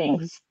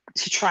clipping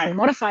to try and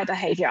modify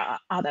behavior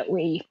are that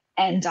we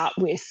end up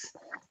with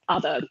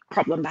other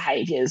problem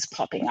behaviors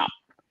popping up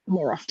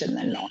more often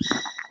than not.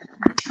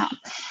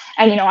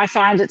 And, I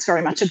find it's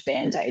very much a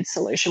Band-Aid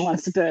solution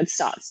once the bird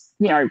starts,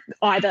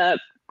 either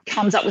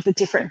comes up with a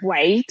different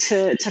way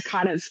to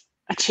kind of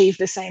achieve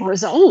the same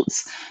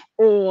results,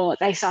 or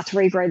they start to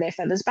regrow their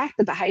feathers back,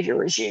 the behavior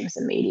resumes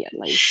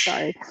immediately.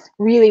 So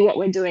really what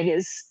we're doing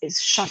is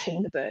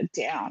shutting the bird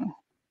down,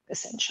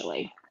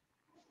 essentially.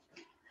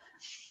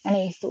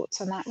 Any thoughts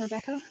on that,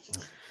 Rebecca?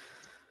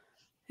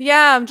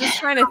 Yeah, I'm just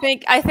trying to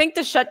think. I think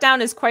the shutdown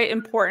is quite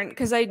important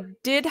because I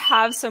did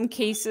have some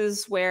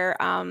cases where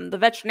the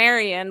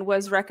veterinarian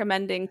was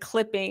recommending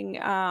clipping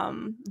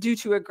due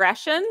to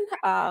aggression.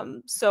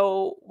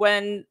 So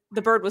when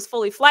the bird was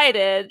fully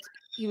flighted,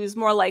 he was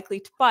more likely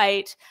to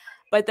bite.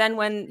 But then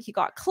when he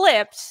got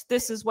clipped,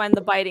 this is when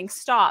the biting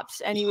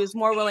stopped and he was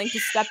more willing to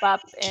step up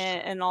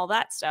and all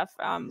that stuff.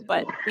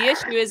 But the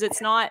issue is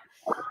it's not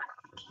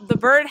the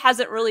bird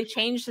hasn't really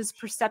changed his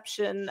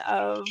perception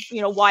of,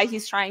 you know, why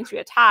he's trying to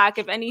attack.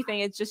 If anything,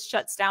 it just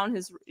shuts down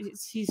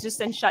he's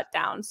just in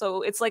shutdown.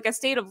 So it's like a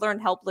state of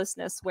learned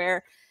helplessness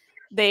where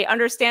they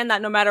understand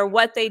that no matter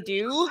what they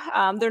do,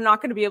 they're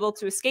not going to be able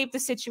to escape the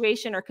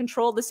situation or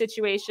control the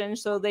situation.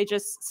 So they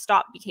just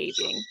stop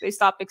behaving. They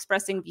stop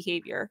expressing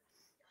behavior.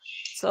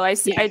 So I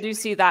do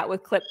see that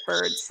with clipped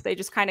birds. They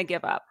just kind of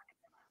give up.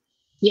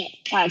 Yeah,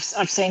 I've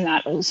seen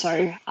that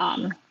also.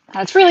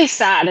 It's really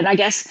sad. And I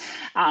guess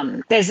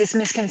there's this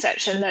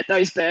misconception that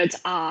those birds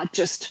are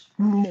just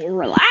more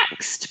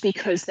relaxed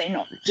because they're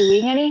not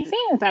doing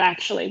anything. But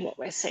actually what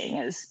we're seeing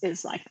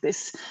is like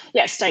this,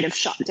 state of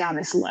shutdown,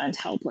 this learned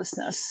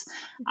helplessness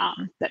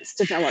that's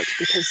developed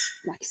because,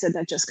 like I said,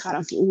 they've just kind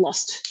of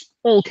lost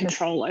all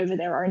control over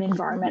their own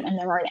environment and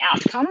their own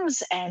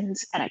outcomes. And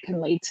it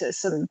can lead to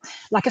some,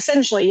 like,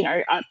 essentially, you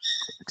know, a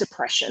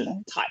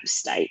depression type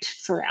state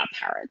for our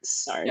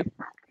parrots. So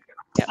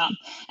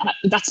and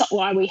that's not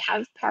why we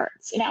have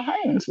parrots in our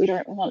homes. We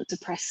don't want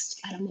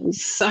depressed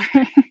animals. So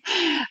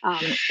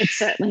it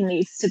certainly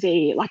needs to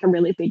be like a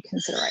really big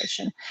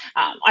consideration.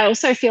 I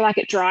also feel like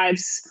it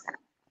drives,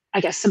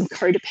 I guess, some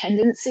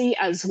codependency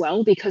as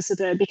well, because the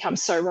bird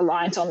becomes so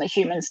reliant on the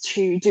humans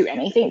to do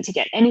anything, to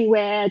get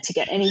anywhere, to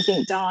get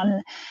anything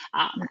done.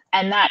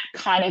 And that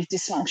kind of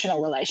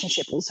dysfunctional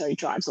relationship also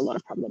drives a lot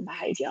of problem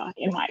behavior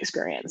in my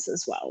experience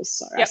as well.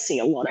 So I see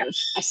a lot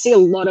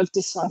of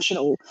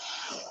dysfunctional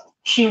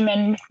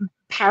human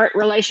parrot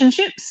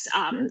relationships,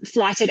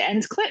 flighted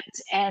and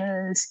clipped,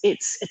 and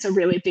it's a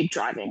really big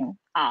driver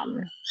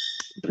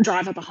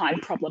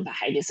behind problem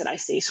behaviors that I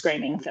see: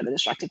 screaming, feather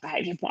destructive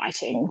behavior,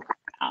 biting.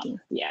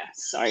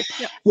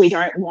 We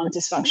don't want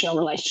dysfunctional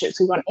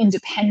relationships. We want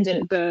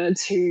independent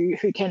birds who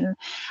can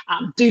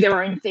do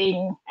their own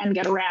thing and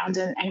get around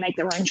and make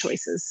their own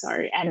choices. So,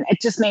 and it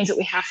just means that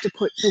we have to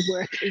put the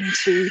work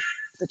into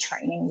the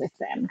training with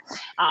them,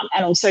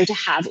 and also to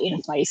have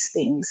in place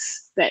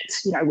things that,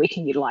 you know, we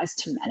can utilize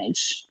to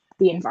manage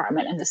the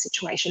environment and the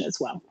situation as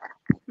well.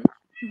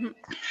 Mm-hmm.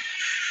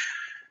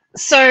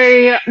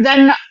 So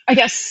then I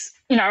guess,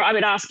 you know, I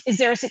would ask, is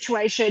there a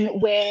situation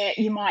where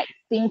you might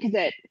think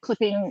that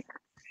clipping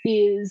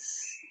is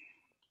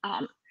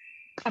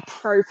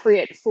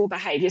appropriate for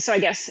behavior? So I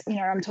guess, you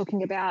know, I'm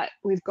talking about,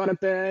 we've got a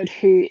bird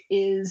who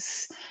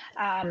is,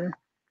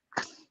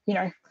 you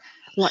know,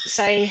 let's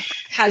say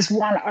has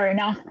one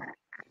owner.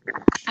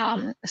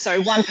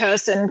 So one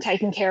person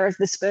taking care of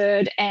this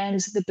bird, and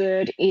the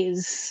bird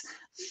is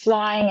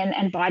flying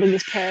and biting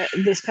this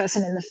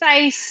person in the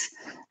face.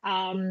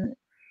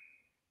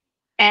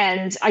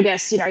 And I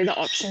guess, you know, the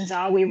options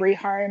are we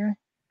rehome,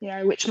 you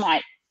know, which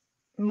might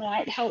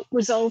help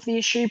resolve the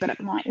issue, but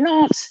it might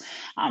not.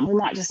 We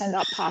might just end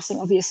up passing,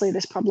 obviously,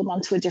 this problem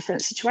onto a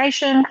different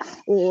situation,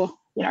 or,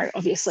 you know,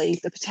 obviously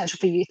the potential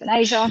for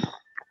euthanasia.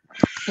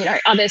 You know,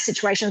 are there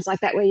situations like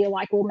that where you're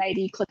like, well,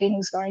 maybe clipping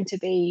is going to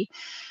be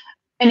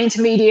an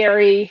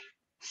intermediary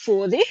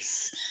for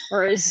this?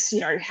 Or is, you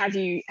know, have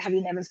you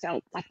never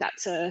felt like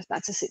that's a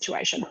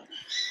situation?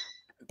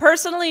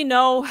 Personally,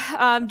 no,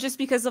 just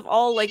because of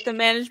all like the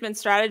management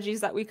strategies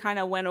that we kind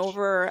of went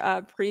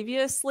over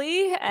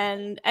previously,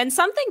 and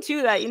something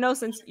too that, you know,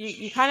 since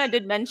you kind of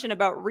did mention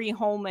about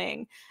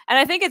rehoming, and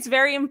I think it's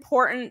very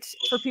important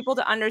for people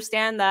to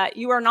understand that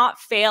you are not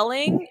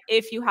failing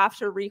if you have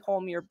to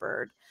rehome your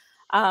bird.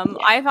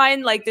 I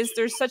find like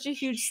there's such a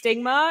huge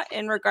stigma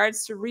in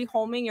regards to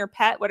rehoming your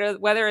pet,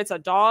 whether it's a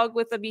dog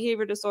with a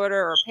behavior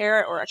disorder or a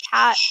parrot or a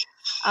cat.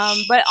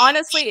 But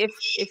honestly,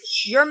 if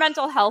your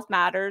mental health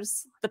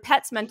matters, the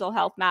pet's mental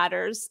health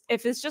matters.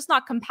 If it's just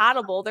not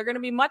compatible, they're going to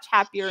be much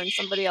happier in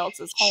somebody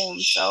else's home.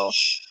 So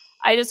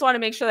I just want to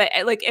make sure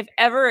that, like, if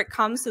ever it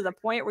comes to the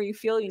point where you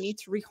feel you need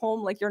to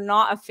rehome, like, you're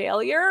not a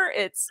failure,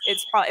 it's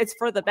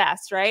for the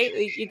best, right?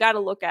 You got to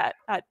look at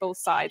both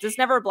sides. It's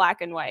never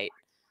black and white.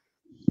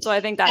 So I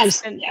think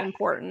that's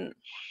important.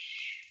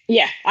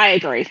 Yeah, I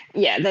agree.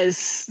 Yeah,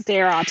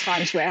 there are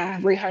times where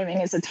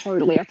rehoming is a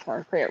totally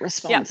appropriate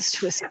response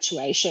to a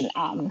situation.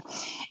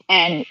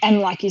 And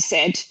like you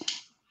said,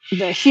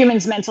 the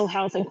human's mental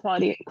health and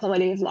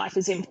quality of life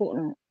is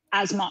important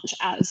as much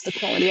as the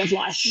quality of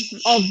life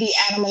of the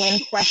animal in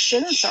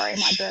question. Sorry,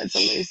 my birds are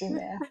losing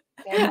their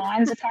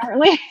minds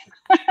apparently.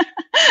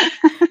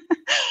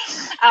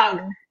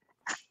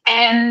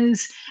 And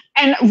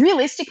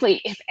realistically,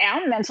 if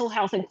our mental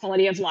health and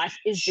quality of life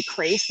is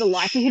decreased, the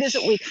likelihood is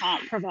that we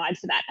can't provide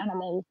for that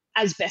animal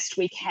as best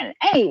we can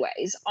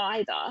anyways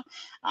either.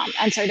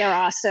 And so there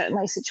are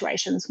certainly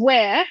situations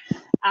where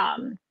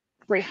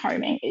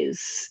rehoming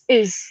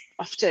is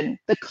often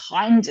the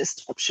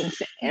kindest option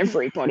for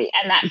everybody,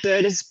 and that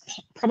bird is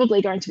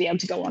probably going to be able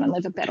to go on and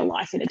live a better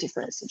life in a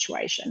different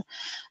situation.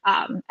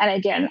 And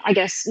again, I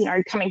guess, you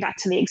know, coming back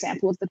to the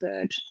example of the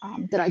bird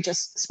that I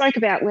just spoke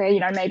about, where, you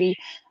know, maybe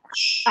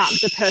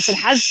the person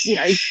has, you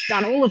know,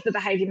 done all of the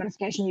behavior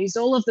modification, used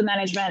all of the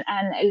management,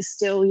 and is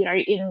still, you know,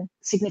 in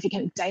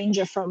significant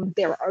danger from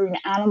their own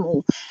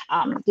animal.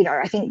 You know,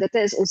 I think that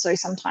there's also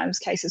sometimes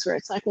cases where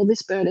it's like, well,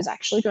 this bird is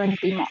actually going to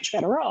be much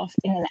better off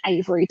in an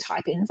aviary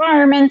type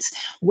environment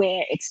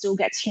where it still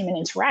gets human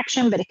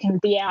interaction, but it can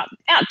be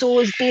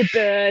outdoors, be a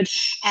bird,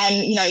 and,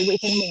 you know, we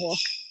can more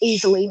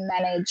easily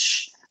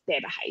manage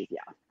their behavior.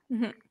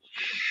 Mm-hmm.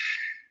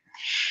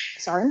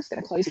 Sorry, I'm just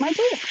going to close my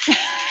door.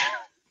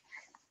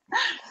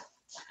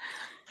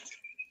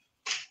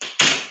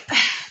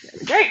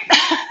 There we go.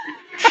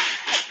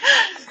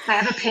 I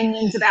have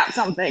opinions about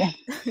something.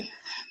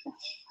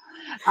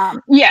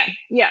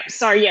 Yeah.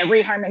 So yeah,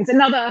 rehoming's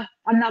another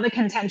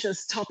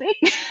contentious topic.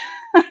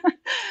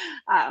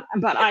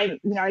 But I'm,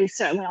 you know,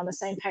 certainly on the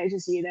same page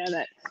as you there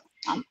that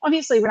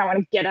obviously we don't want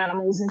to get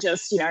animals and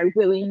just, you know,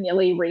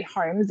 willy-nilly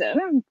rehome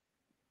them.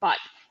 But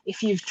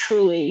if you've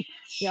truly,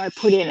 you know,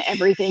 put in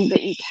everything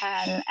that you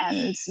can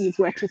and you've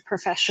worked with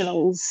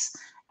professionals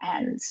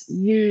and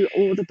you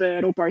or the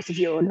bird or both of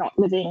you are not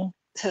living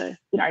to,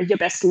 you know, your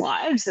best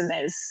lives, and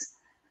there's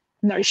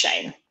no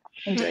shame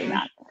in doing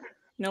that.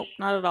 Nope,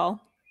 not at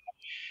all.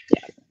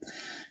 Yeah.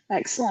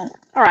 Excellent.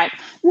 All right.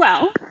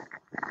 Well,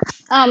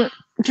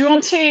 do you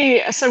want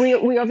to, so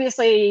we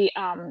obviously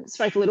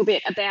spoke a little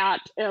bit about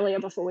earlier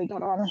before we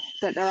got on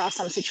that there are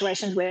some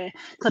situations where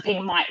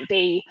clipping might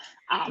be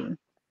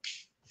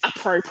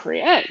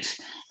appropriate.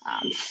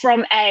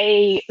 From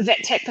a vet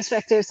tech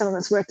perspective, someone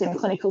that's worked in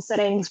clinical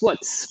settings, what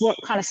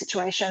kind of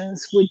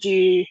situations would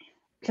you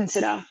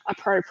consider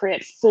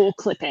appropriate for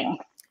clipping?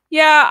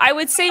 Yeah, I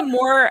would say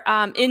more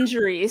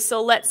injuries.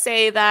 So let's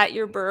say that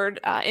your bird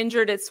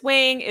injured its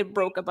wing, it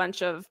broke a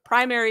bunch of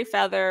primary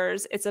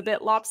feathers, it's a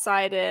bit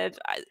lopsided,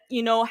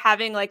 you know,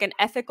 having like an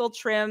ethical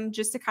trim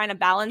just to kind of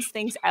balance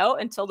things out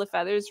until the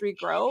feathers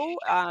regrow.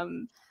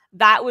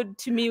 That would,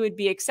 to me, would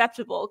be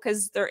acceptable,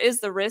 because there is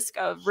the risk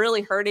of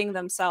really hurting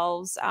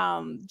themselves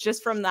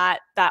just from that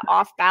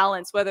off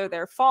balance, whether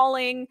they're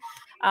falling.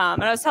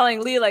 And I was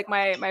telling Lee, like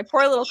my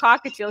poor little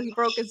cockatiel, he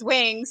broke his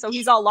wing, so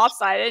he's all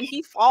lopsided and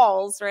he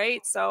falls,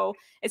 right? So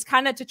it's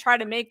kind of to try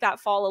to make that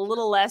fall a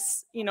little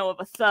less, you know, of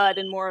a thud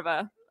and more of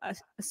a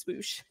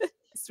swoosh.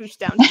 Swoosh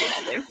down to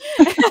landing.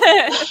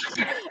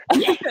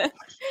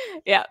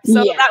 Yeah.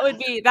 So Yeah.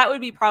 that would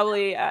be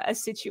probably a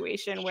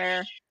situation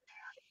where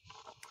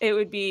it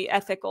would be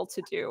ethical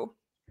to do.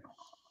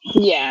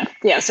 Yeah.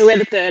 So where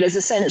the bird is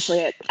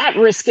essentially at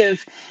risk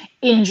of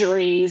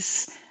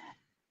injuries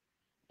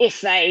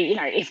if they, you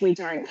know, if we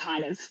don't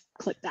kind of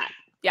clip that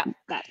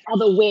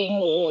other wing,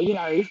 or, you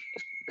know,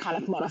 kind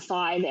of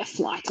modify their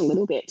flight a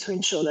little bit to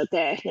ensure that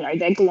they're, you know,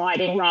 they're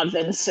gliding rather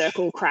than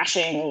circle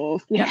crashing, or,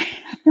 you know,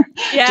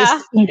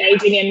 just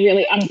engaging in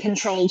really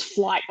uncontrolled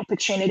flight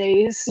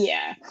opportunities.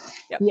 Yeah,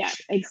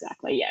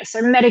 exactly. Yeah.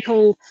 So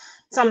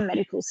some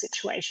medical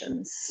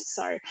situations.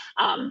 So,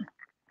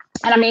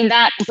 and I mean,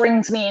 that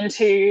brings me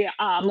into,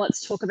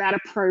 let's talk about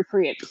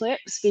appropriate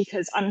clips,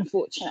 because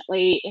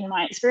unfortunately, in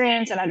my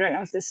experience, and I don't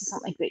know if this is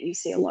something that you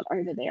see a lot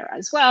over there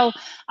as well,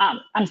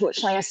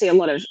 unfortunately, I see a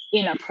lot of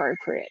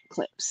inappropriate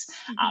clips.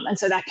 And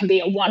so that can be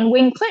a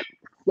one-wing clip,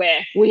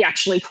 where we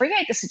actually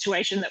create the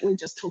situation that we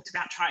just talked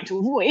about trying to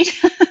avoid,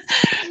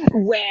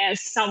 where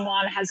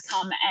someone has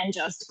come and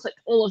just clipped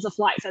all of the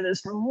flight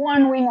feathers from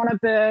one wing on a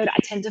bird. I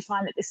tend to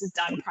find that this is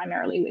done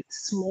primarily with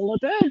smaller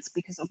birds,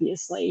 because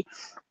obviously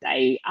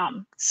they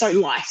so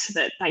light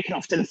that they can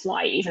often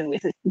fly even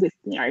with you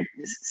know,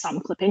 some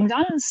clipping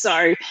done.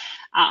 So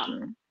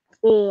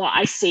or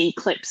I see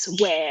clips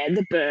where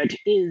the bird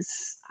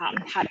is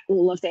had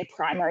all of their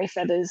primary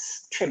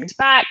feathers trimmed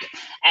back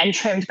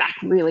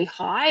really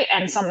high,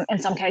 and in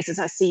some cases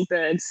I see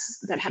birds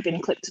that have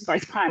been clipped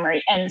both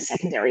primary and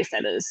secondary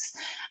feathers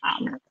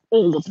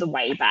all of the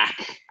way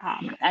back,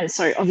 and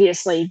so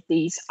obviously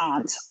these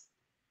aren't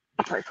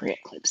appropriate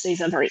clips.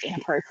 These are very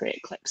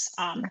inappropriate clips,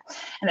 and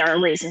there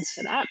are reasons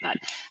for that, but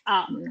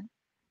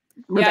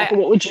Rebecca,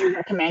 what would you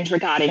recommend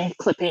regarding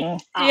clipping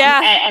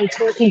and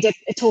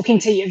talking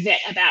to your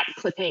vet about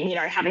clipping, you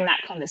know, having that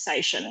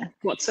conversation?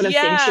 What sort of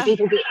things should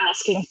people be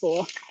asking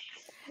for?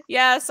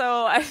 Yeah,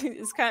 so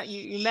it's kind of,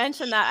 you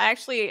mentioned that. I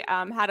actually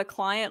had a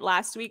client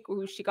last week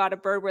who she got a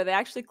bird where they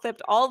actually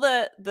clipped all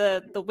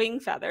the wing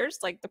feathers,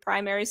 like the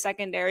primary,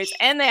 secondaries,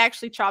 and they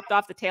actually chopped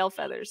off the tail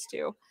feathers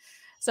too.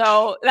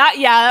 So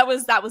that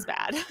was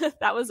bad.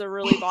 That was a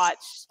really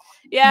botched.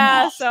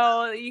 Yeah,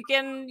 so you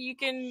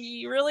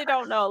really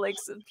don't know. Like,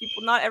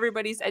 people, not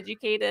everybody's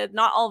educated.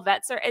 Not all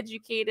vets are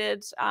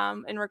educated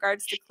in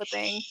regards to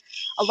clipping.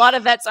 A lot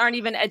of vets aren't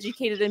even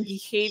educated in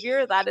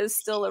behavior. That is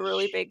still a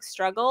really big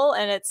struggle,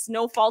 and it's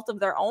no fault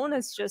of their own.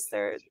 It's just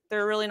they're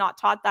really not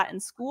taught that in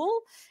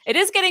school. It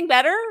is getting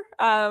better.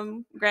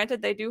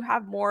 Granted, they do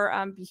have more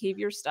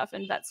behavior stuff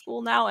in vet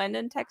school now and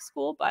in tech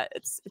school, but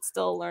it's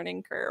still a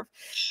learning curve.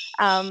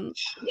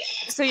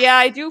 So yeah,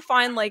 I do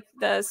find like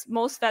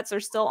most vets are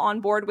still on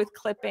on board with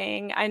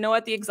clipping. I know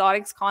at the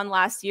Exotics Con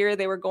last year,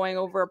 they were going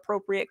over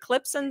appropriate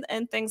clips and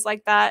things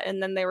like that.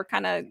 And then they were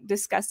kind of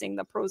discussing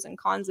the pros and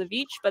cons of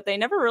each, but they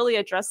never really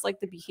addressed like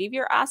the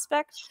behavior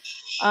aspect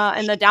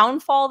and the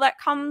downfall that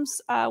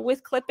comes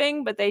with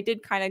clipping, but they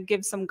did kind of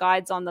give some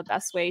guides on the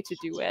best way to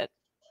do it.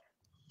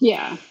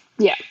 Yeah,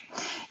 yeah,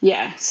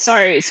 yeah. So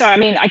I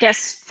mean, I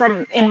guess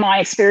in my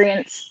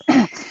experience,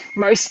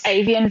 most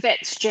avian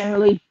vets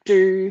generally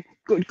do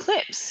good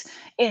clips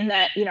in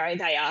that, you know,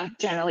 they are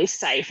generally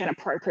safe and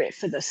appropriate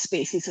for the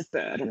species of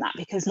bird, and that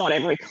because not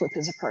every clip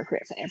is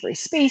appropriate for every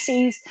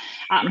species.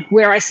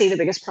 Where I see the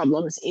biggest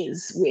problems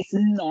is with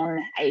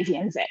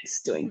non-avian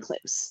vets doing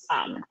clips,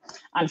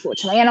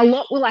 unfortunately. And a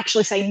lot will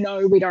actually say,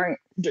 no, we don't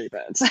do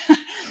birds.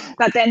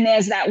 But then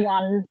there's that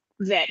one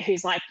vet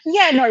who's like,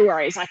 yeah, no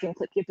worries, I can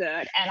clip your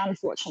bird. And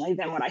unfortunately,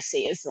 then what I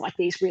see is like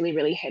these really,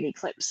 really heavy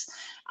clips,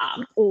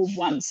 or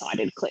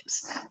one-sided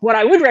clips. What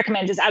I would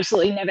recommend is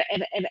absolutely never,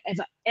 ever, ever,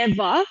 ever,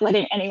 ever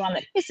letting anyone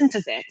that isn't a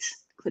vet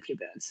clip your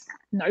birds.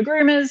 No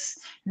groomers,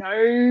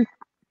 no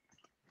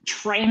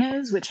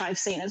trainers, which I've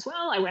seen as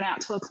well. I went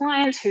out to a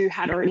client who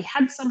had already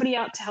had somebody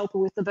out to help her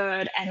with the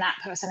bird, and that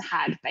person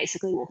had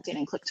basically walked in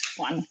and clipped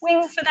one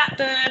wing for that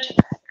bird.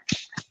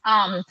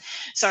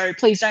 So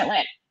please don't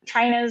let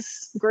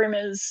trainers,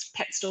 groomers,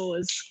 pet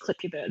stores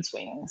clip your bird's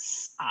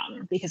wings,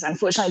 because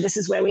unfortunately this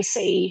is where we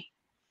see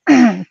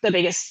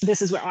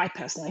this is where I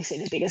personally see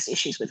the biggest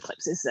issues with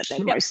clips, is that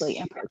they're mostly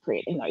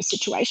inappropriate in those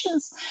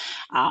situations.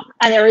 And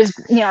there is,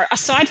 you know,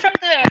 aside from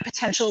the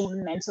potential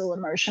mental,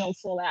 emotional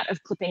fallout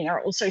of clipping, there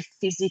are also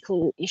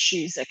physical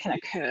issues that can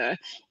occur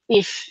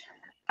if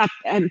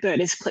a bird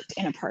is clipped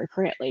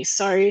inappropriately.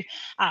 So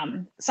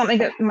something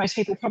that most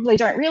people probably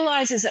don't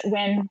realize is that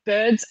when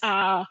birds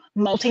are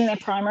molting their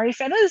primary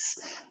feathers,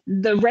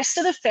 the rest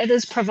of the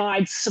feathers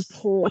provide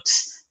support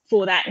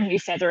for that new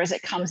feather as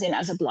it comes in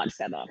as a blood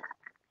feather.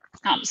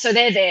 So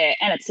they're there,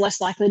 and it's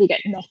less likely to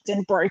get knocked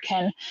and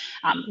broken.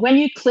 When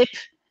you clip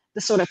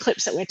the sort of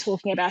clips that we're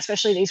talking about,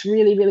 especially these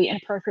really, really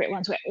inappropriate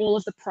ones where all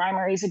of the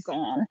primaries are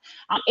gone,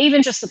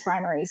 even just the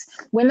primaries,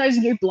 when those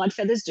new blood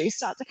feathers do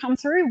start to come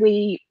through,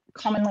 we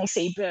commonly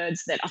see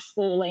birds that are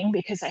falling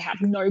because they have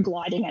no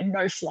gliding and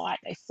no flight.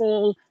 They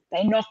fall,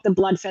 they knock the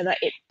blood feather,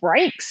 it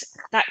breaks,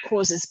 that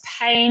causes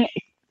pain.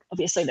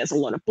 Obviously, there's a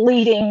lot of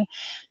bleeding,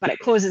 but it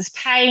causes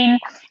pain,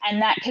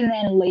 and that can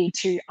then lead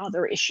to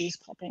other issues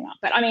popping up.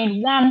 But I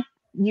mean, one,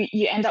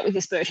 you end up with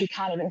this bird who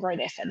can't even grow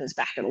their feathers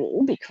back at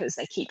all because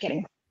they keep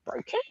getting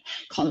broken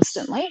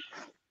constantly.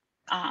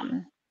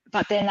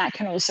 But then that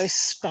can also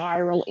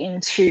spiral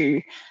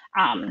into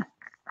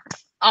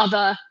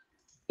other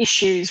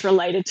issues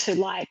related to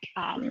like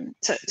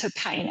to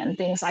pain and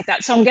things like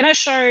that. So I'm going to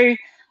show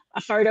a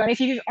photo, and if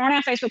you're on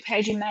our Facebook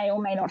page, you may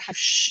or may not have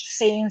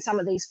seen some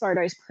of these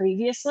photos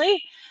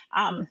previously.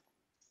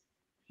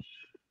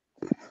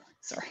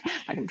 Sorry,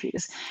 my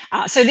computer's.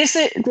 So this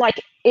is like,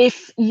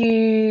 if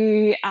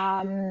you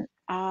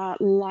are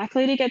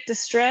likely to get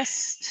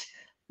distressed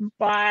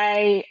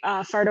by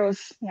a photo of,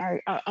 you know,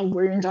 a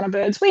wound on a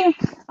bird's wing,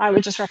 I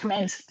would just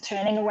recommend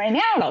turning away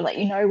now, and I'll let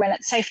you know when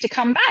it's safe to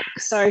come back.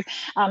 So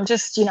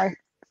just, you know,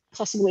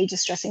 possibly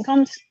distressing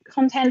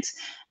content.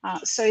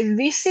 So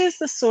this is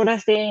the sort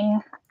of thing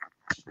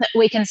that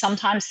we can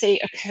sometimes see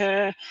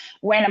occur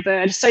when a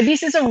bird, so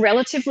this is a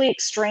relatively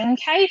extreme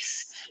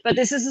case, but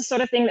this is the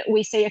sort of thing that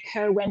we see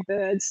occur when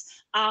birds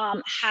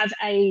have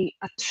a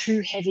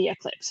too heavy a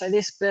clip. So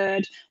this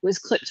bird was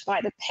clipped by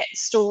the pet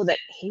store that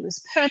he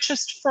was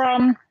purchased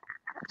from,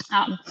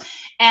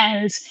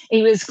 and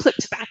he was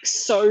clipped back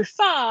so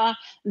far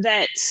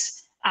that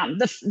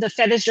the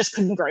feathers just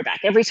couldn't grow back.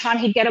 Every time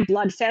he'd get a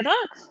blood feather,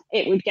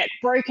 it would get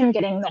broken,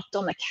 getting knocked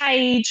on the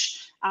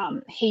cage.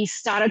 He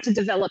started to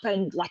develop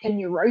a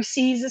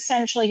neuroses,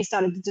 essentially. He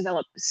started to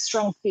develop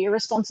strong fear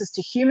responses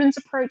to humans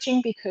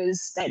approaching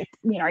because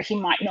he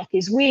might knock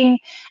his wing.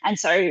 And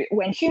so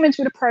when humans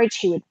would approach,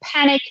 he would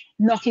panic,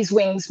 knock his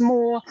wings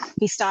more.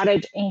 He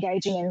started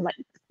engaging in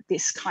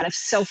this kind of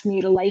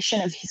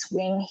self-mutilation of his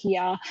wing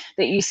here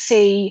that you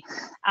see,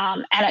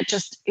 and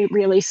it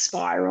really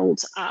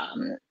spiraled.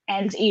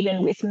 And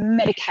even with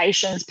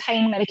medications,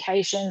 pain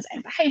medications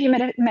and behavior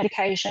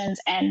medications,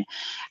 and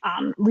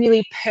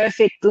really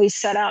perfectly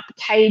set up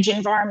cage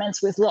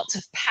environments with lots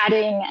of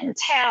padding and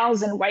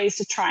towels and ways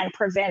to try and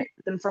prevent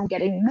them from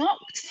getting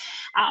knocked,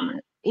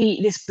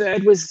 this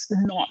bird was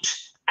not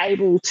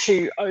able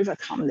to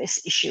overcome this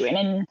issue. And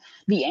in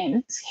the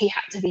end, he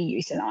had to be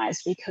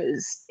euthanized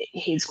because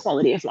his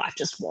quality of life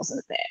just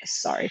wasn't there.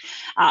 So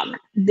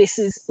this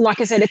is, like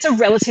I said, it's a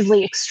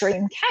relatively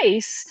extreme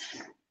case,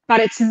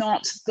 but it's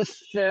not the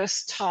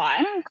first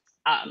time.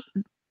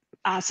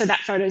 So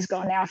that photo's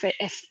gone now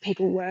if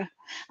people were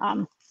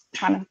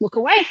trying to look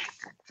away.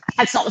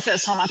 It's not the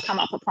first time I've come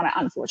up upon it,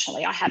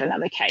 unfortunately. I had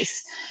another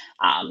case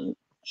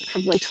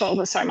probably 12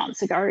 or so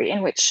months ago,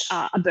 in which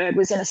a bird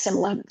was in a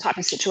similar type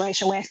of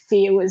situation where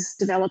fear was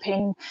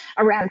developing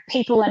around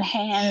people and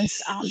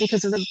hands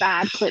because of the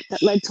bad clip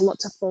that led to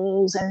lots of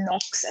falls and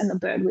knocks, and the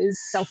bird was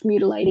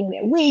self-mutilating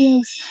their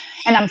wings.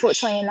 And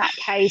unfortunately, in that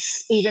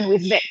case, even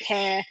with vet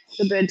care,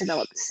 the bird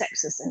developed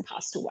sepsis and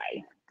passed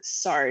away.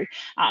 So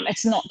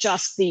it's not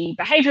just the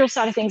behavioural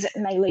side of things that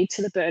may lead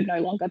to the bird no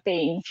longer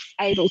being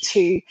able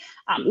to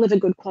live a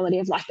good quality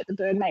of life, but the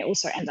bird may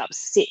also end up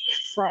sick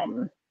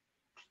from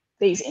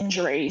these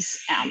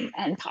injuries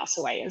and pass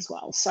away as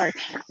well. So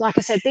like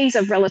I said, these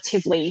are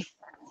relatively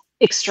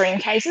extreme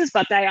cases,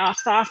 but they are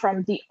far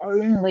from the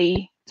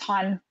only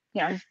time,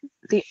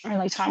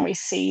 we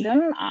see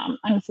them,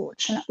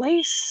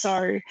 unfortunately.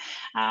 So,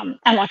 and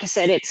like I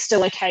said, it's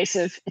still a case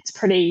of, it's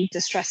pretty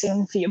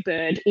distressing for your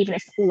bird, even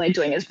if all they're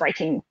doing is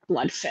breaking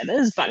blood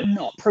feathers, but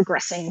not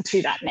progressing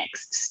to that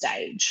next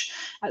stage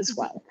as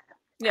well.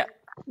 Yeah.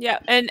 Yeah.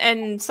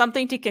 And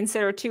something to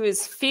consider too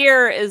is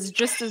fear is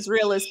just as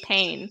real as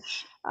pain.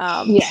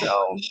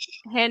 So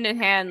hand in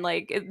hand,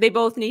 like they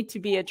both need to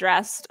be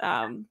addressed.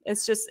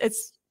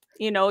 It's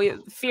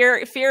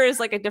fear is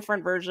like a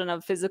different version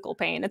of physical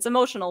pain. It's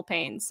emotional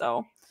pain.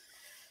 So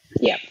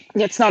yeah,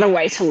 it's not a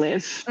way to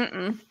live.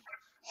 Mm-mm.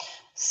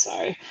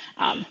 So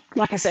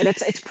like I said,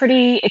 it's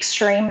pretty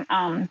extreme,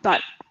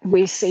 but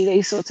we see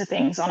these sorts of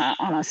things on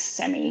a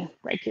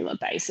semi-regular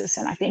basis,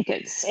 and I think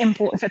it's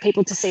important for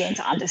people to see and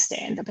to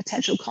understand the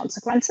potential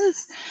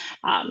consequences.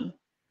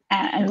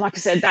 And like I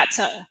said, that's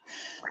a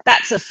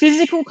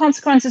physical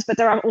consequences, but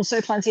there are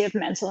also plenty of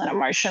mental and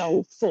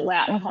emotional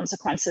fallout and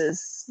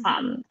consequences,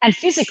 and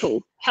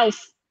physical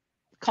health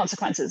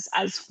consequences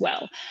as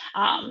well.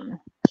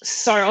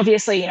 So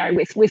obviously,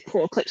 with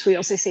paw clips, we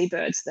also see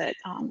birds that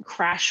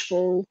crash,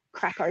 fall,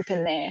 crack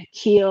open their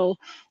keel,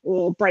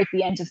 or break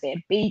the end of their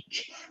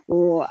beak,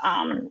 or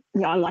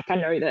like I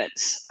know that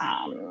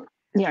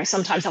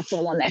sometimes they'll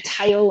fall on their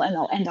tail and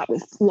they'll end up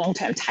with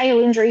long-term tail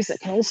injuries that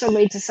can also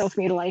lead to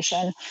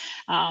self-mutilation.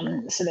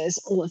 So there's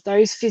all of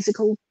those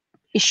physical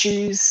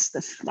issues,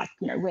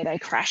 where they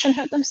crash and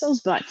hurt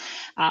themselves, but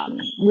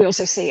we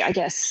also see, I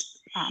guess,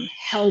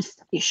 health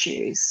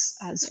issues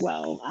as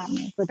well.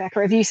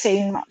 Rebecca, have you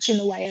seen much in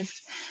the way of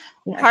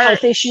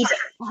health issues?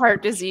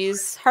 Heart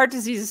disease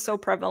is so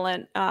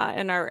prevalent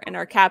in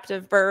our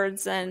captive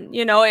birds, and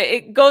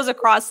it goes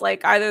across,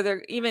 like either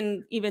they're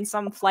even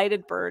some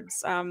flighted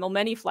birds,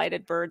 many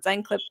flighted birds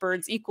and clipped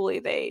birds equally,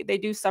 they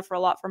do suffer a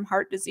lot from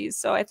heart disease.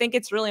 So I think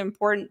it's really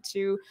important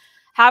to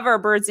have our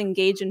birds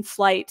engage in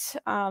flight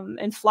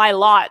and fly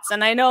lots.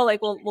 And I know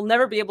we'll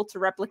never be able to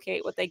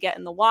replicate what they get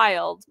in the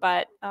wild,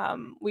 but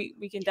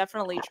we can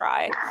definitely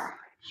try.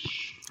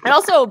 And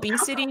also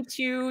obesity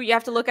too. You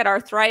have to look at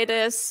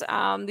arthritis.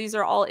 These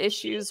are all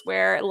issues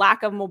where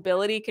lack of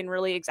mobility can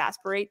really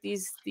exacerbate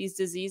these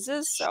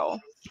diseases. So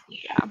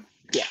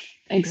yeah,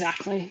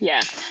 exactly.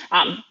 Yeah.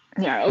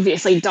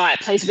 Obviously diet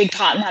plays a big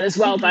part in that as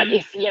well. But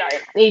if,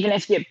 even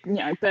if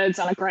your, bird's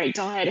on a great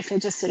diet, if they're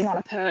just sitting on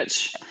a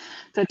perch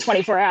for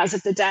 24 hours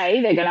of the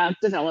day, they're going to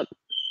develop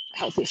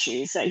health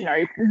issues. So,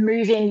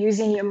 moving,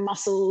 using your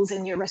muscles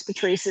and your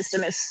respiratory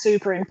system is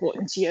super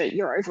important to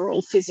your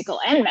overall physical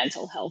and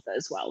mental health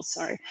as well.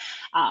 So,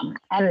 and,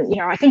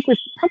 I think we've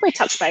probably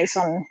touched base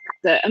on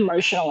the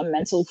emotional and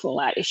mental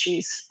fallout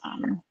issues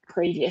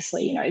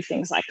previously,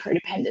 things like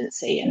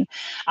codependency and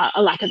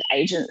a lack of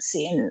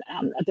agency and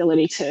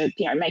ability to,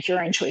 make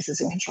your own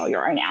choices and control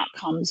your own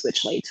outcomes,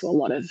 which lead to a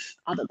lot of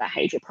other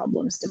behavior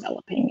problems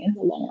developing in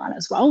the long run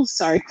as well.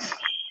 So,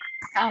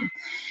 and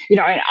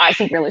I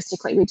think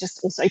realistically, we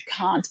just also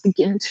can't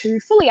begin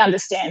to fully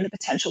understand the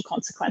potential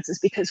consequences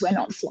because we're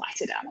not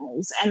flighted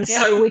animals. And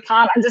so we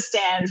can't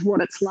understand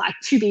what it's like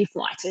to be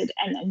flighted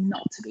and then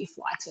not to be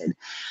flighted.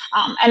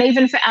 And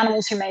even for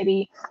animals who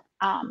maybe,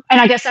 and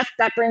I guess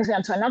that brings me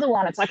on to another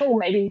one. It's like, oh,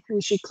 maybe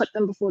we should clip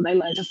them before they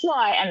learn to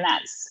fly. And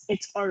that's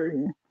its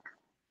own,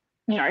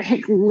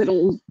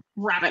 little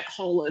rabbit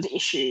hole of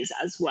issues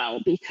as well,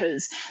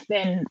 because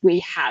then we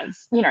have,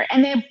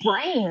 and their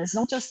brains,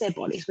 not just their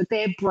bodies, but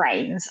their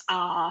brains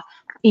are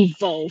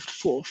evolved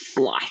for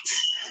flight.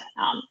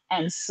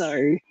 And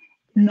so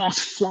not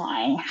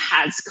flying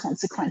has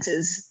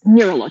consequences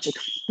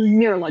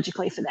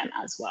neurologically for them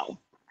as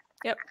well.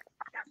 Yep.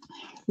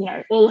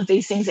 All of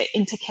these things are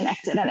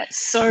interconnected, and it's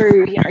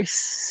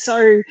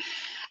so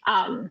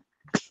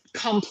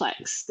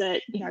complex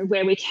that,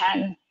 where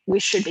we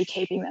should be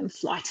keeping them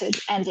flighted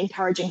and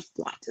encouraging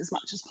flight as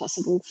much as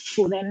possible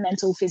for their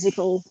mental,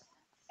 physical,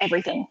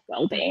 everything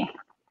well-being.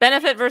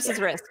 Benefit versus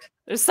risk.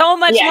 There's so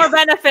much more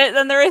benefit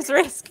than there is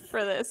risk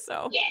for this.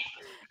 So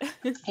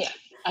yeah,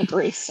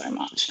 agree so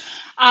much.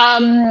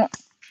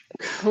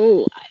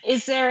 Cool.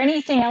 Is there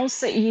anything else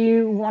that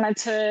you wanted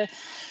to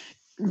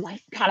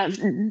kind of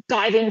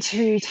dive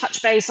into,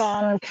 touch base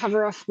on,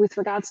 cover off with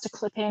regards to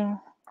clipping?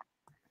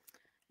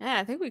 Yeah,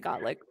 I think we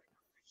got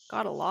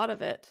a lot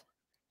of it.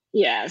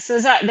 Yeah, so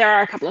there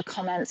are a couple of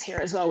comments here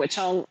as well, which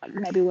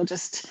we'll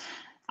just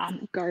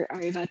go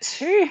over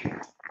to.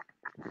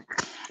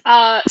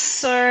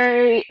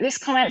 So this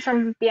comment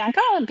from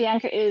Bianca.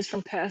 Bianca is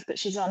from Perth, but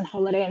she's on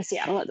holiday in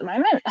Seattle at the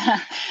moment.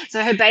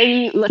 So her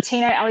baby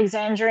Latino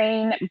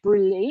Alexandrine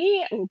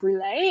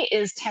Brule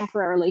is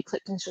temporarily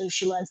clipped until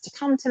she learns to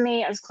come to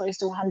me as close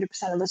to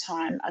 100% of the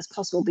time as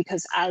possible,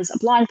 because as a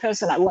blind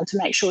person, I want to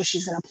make sure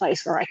she's in a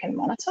place where I can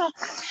monitor.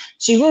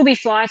 She will be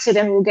flighted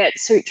and will get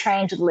suit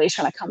trained with a leash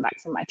when I come back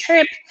from my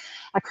trip.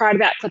 I cried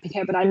about clipping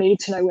her, but I needed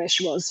to know where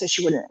she was so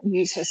she wouldn't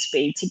use her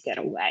speed to get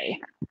away.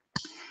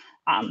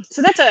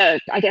 So that's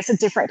I guess, a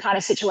different kind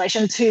of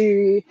situation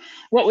to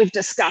what we've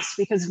discussed,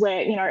 because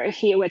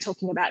here we're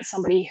talking about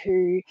somebody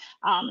who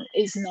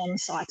is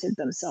non-sighted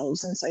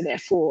themselves, and so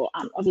therefore,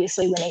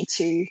 obviously, we need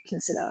to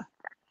consider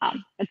a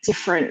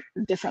different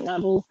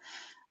level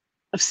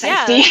of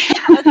safety.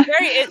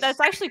 Yeah,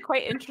 that's actually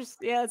quite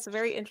interesting. Yeah, it's a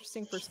very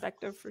interesting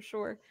perspective for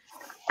sure.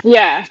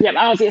 Yeah,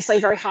 obviously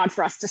very hard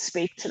for us to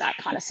speak to that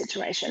kind of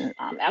situation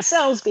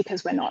ourselves,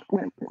 because we're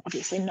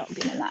obviously not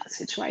been in that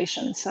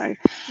situation. So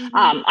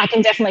I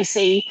can definitely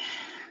see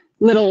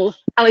little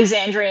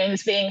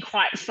Alexandrians being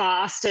quite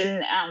fast,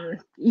 and I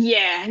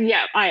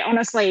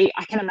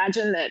can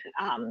imagine that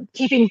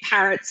keeping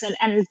parrots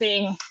and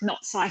being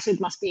not sighted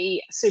must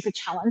be super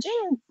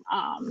challenging.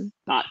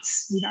 But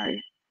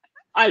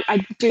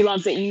I do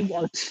love that you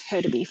want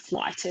her to be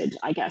flighted,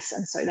 I guess.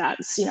 And so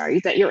that's,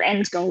 that your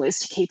end goal is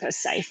to keep her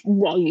safe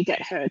while you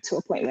get her to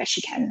a point where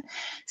she can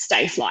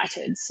stay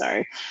flighted.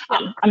 So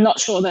I'm not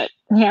sure that,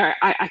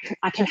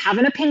 I can have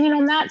an opinion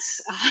on that.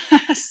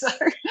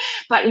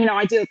 But,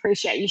 I do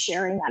appreciate you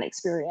sharing that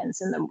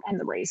experience and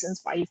the reasons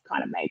why you've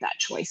kind of made that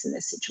choice in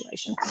this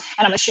situation.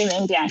 And I'm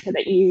assuming, Bianca,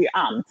 that you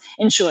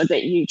ensured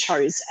that you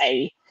chose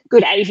a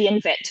good avian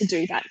vet to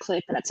do that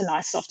clip, and it's a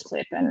nice soft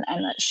clip, and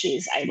that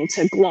she's able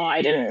to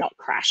glide and not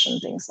crash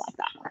and things like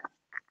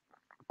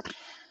that.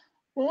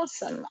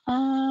 Awesome.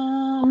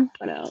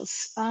 What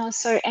else?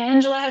 So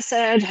Angela has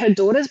said her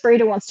daughter's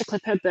breeder wants to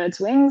clip her bird's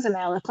wings and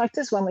male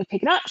eclectus when we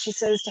pick it up. She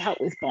says to help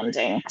with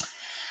bonding.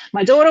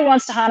 My daughter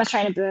wants to harness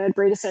train a bird.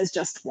 Breeder says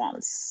just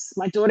once.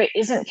 My daughter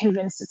isn't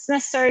convinced it's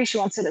necessary. She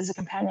wants it as a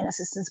companion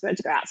assistance bird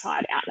to go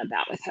outside, out and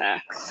about with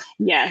her.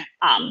 Yeah,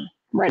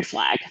 red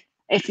flag.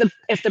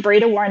 If the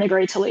breeder won't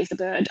agree to leave the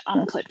bird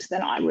unclipped,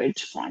 then I would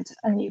find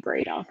a new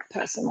breeder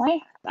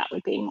personally. That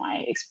would be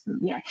my,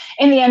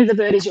 in the end, the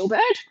bird is your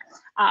bird,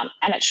 and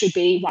it should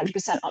be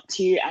 100% up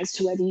to you as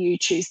to whether you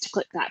choose to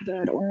clip that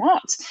bird or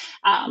not.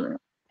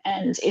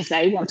 And if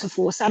they want to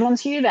force that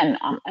onto you, then,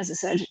 as I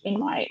said, in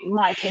my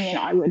opinion,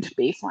 I would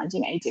be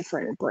finding a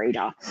different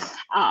breeder.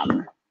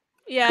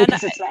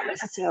 Because it's not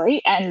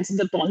necessary, and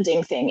the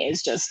bonding thing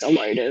is just a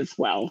load of,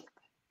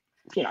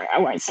 I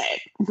won't say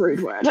it,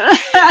 rude word. Yeah,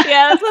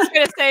 that's what I was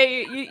going to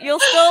say. You'll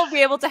still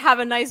be able to have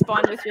a nice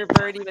bond with your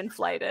bird, even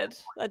flighted.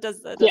 That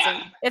doesn't.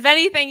 Yeah. If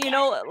anything,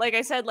 like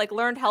I said, like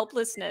learned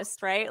helplessness,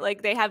 right?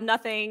 Like they have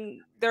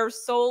nothing. They're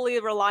solely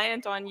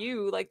reliant on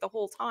you, like the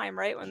whole time,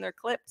 right? When they're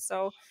clipped.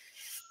 So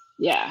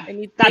yeah,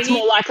 that's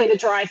more likely to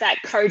drive that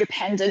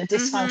codependent,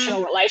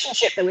 dysfunctional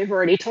relationship that we've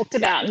already talked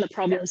about, and the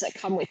problems that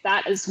come with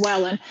that as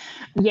well. And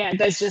yeah,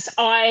 there's just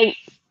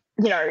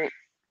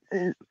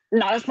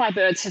none of my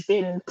birds have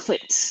been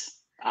clipped.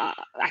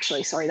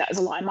 Actually, sorry, that was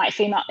a lie. My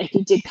female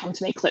Eki did come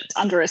to me clipped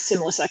under a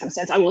similar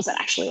circumstance. I wasn't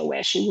actually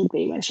aware she would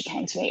be when she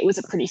came to me. It was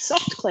a pretty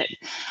soft clip.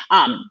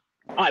 I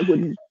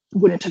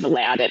wouldn't have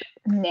allowed it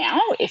now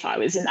if I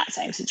was in that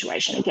same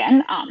situation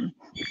again.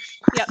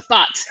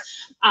 But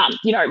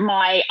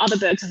my other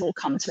birds have all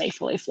come to me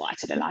fully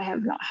flighted, and I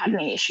have not had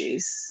any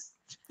issues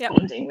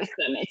bonding with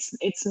them.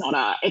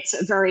 It's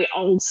a very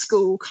old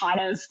school kind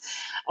of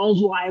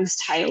old wives'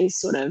 tales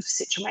sort of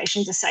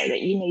situation to say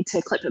that you need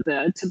to clip a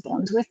bird to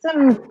bond with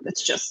them.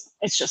 It's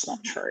just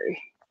not true.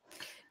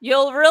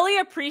 You'll really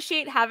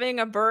appreciate having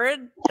a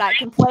bird that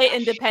can play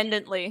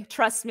independently.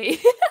 Trust me.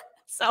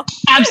 So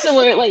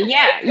absolutely,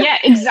 yeah,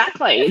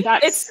 exactly.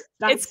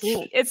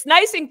 It's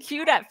nice and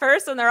cute at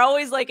first, and they're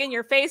always like in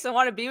your face and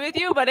want to be with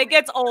you, but it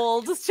gets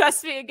old.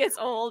 Trust me, it gets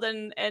old,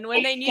 and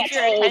when they need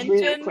your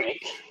attention,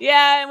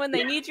 and when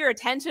they need your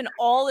attention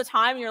all the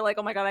time, you're like,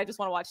 oh my god, I just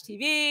want to watch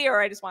TV,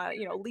 or I just want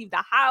to leave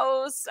the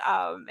house,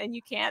 and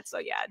you can't. So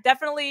yeah,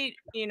 definitely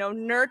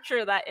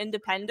nurture that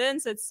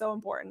independence. It's so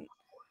important.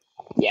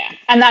 Yeah,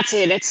 and that's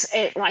it.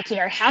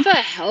 Have a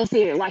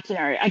healthy,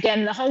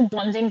 again, the whole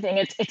bonding thing,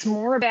 it's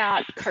more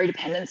about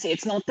codependency.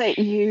 It's not that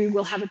you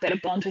will have a better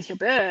bond with your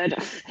bird,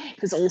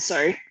 because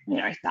also,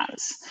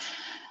 that's,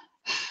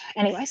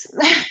 anyways,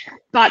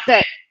 but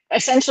that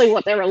essentially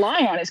what they're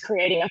relying on is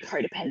creating a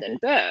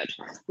codependent bird,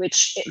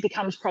 which it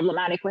becomes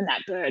problematic when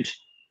that bird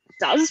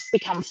does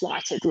become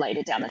flighted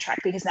later down the track,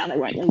 because now they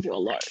won't leave you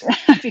alone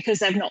because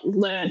they've not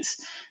learnt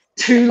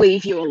to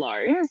leave you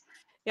alone.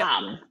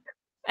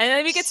 And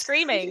then we get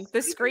screaming. So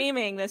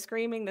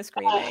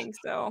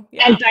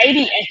yeah. And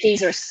baby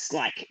Eckies are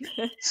like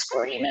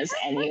screamers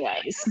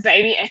anyways.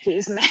 Baby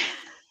Eckies,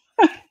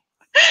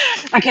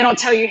 I cannot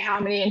tell you how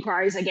many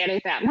inquiries I get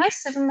about my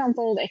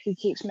 7-month-old Eckie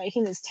keeps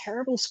making this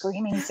terrible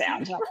screaming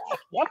sound. I'm like,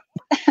 yep.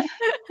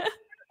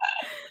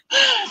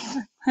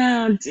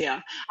 Oh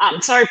dear.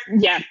 So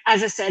yeah,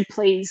 as I said,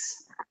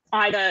 please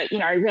either,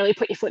 really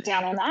put your foot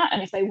down on that,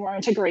 and if they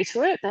won't agree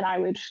to it, then I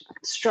would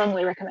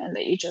strongly recommend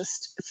that you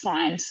just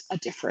find a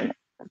different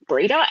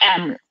breeder.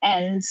 And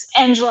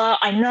Angela,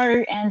 I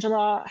know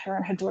Angela, her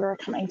and her daughter are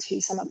coming to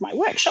some of my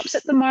workshops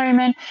at the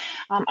moment.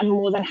 I'm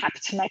more than happy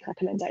to make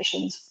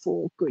recommendations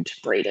for good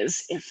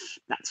breeders if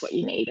that's what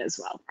you need as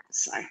well.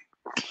 So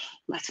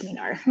let me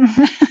know.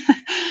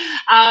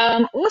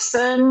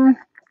 Awesome.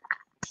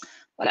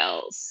 What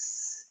else?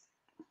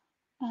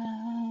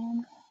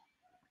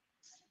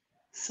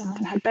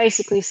 Someone had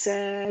basically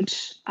said,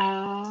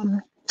 so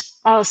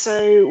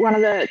one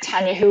of the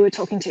Tanya who we were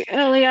talking to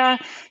earlier,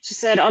 she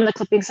said, on the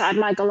clipping side,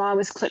 my galah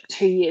was clipped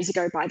 2 years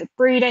ago by the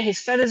breeder. His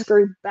feathers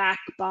grew back,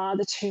 bar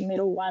the 2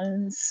 middle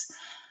ones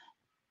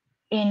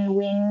in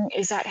wing.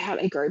 Is that how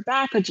they grow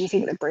back, or do you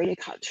think the breeder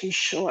cut too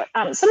short?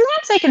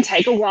 Sometimes they can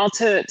take a while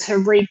to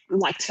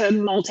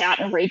molt out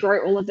and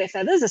regrow all of their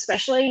feathers,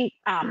 especially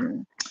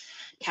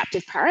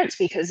captive parrots,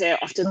 because they're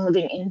often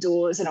living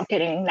indoors and not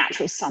getting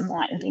natural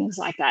sunlight and things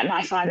like that. And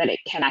I find that it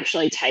can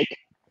actually take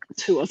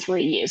 2 or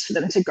 3 years for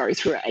them to go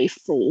through a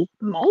full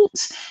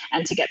molt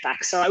and to get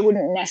back. So I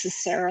wouldn't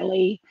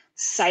necessarily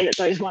say that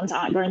those ones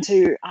aren't going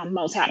to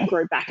molt out and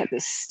grow back at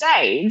this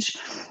stage,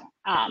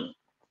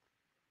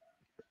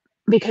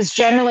 because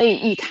generally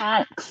you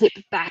can't clip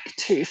back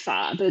too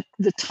far.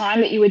 The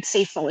time that you would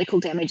see follicle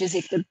damage is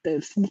if the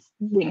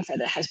wing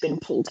feather has been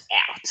pulled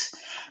out,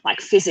 like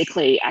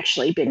physically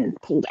actually been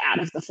pulled out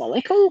of the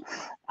follicle.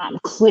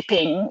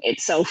 Clipping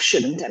itself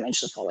shouldn't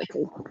damage the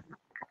follicle.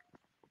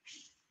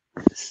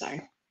 So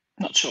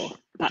not sure,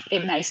 but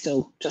it may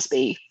still just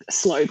be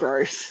slow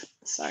growth.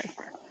 So,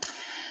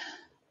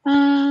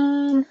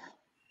 and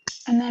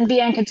then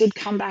Bianca did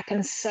come back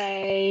and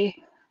say,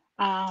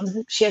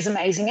 she has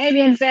amazing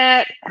avian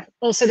vet.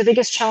 Also, the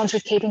biggest challenge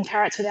with keeping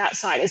parrots without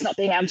sight is not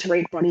being able to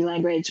read body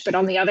language. But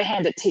on the other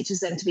hand, it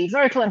teaches them to be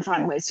vocal and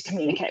find ways to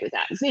communicate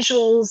without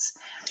visuals.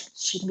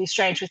 She can be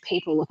strange with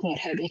people looking at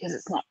her because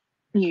it's not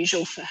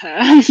usual for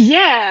her.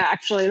 Yeah,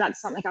 actually,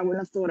 that's something I wouldn't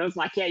have thought of.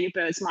 Like, yeah, your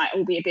birds might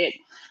all be a bit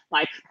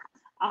like,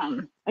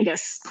 I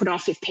guess, put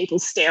off if people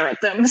stare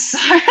at them. So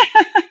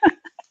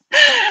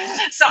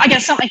I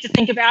guess something to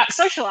think about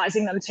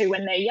socializing them to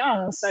when they're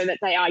young, so that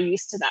they are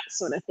used to that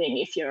sort of thing.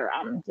 If you're,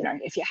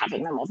 if you're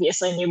having them,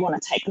 obviously, and you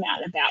want to take them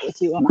out and about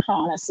with you on a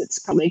harness, it's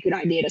probably a good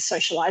idea to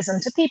socialize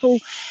them to people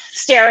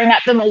staring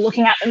at them or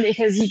looking at them,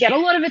 because you get a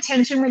lot of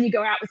attention when you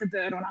go out with a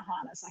bird on a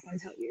harness, I can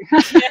tell you.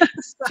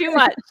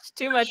 Yeah,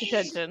 too much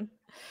attention.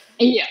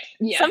 Yeah.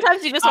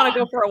 Sometimes you just want to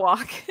go for a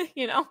walk,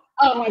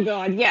 Oh my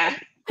God, yeah.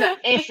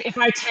 If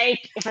I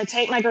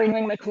take my green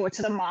wing macaw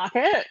to the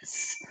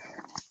markets,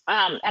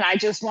 and I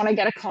just want to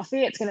get a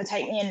coffee, it's going to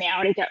take me an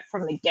hour to get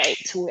from the gate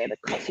to where the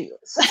coffee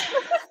is.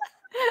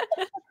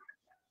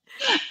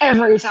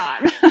 Every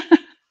time.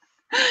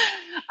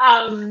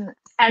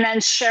 And then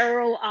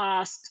Cheryl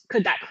asked,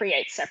 could that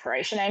create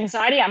separation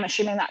anxiety? I'm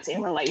assuming that's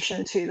in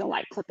relation to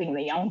the clipping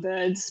the young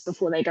birds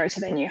before they go to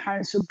their new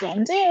homes for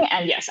bonding.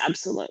 And yes,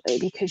 absolutely,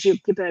 because your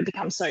bird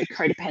becomes so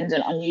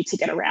codependent on you to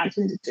get around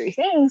and to do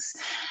things,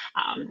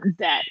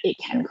 that it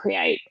can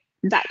create,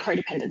 that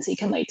codependency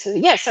can lead to,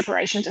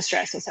 separation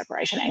distress or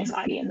separation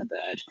anxiety in the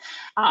bird.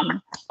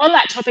 On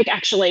that topic,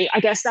 actually, I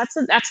guess that's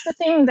the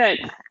thing that,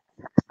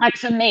 like,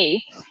 for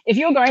me, if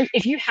you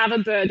have a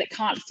bird that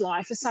can't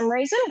fly for some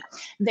reason,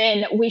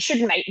 then we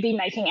should be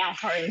making our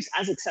homes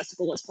as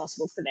accessible as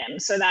possible for them.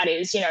 So that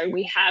is,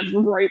 we have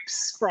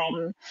ropes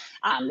from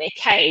their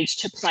cage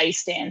to play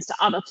stands to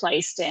other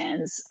play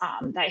stands.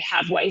 They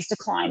have ways to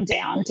climb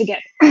down to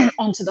get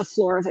onto the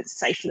floor if it's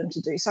safe for them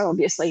to do so,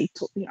 obviously,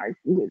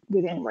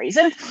 within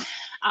reason.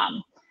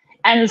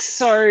 And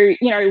so,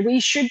 we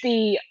should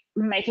be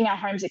making our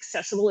homes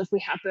accessible if we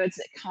have birds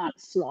that can't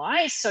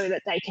fly, so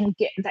that they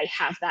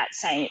have that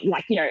same,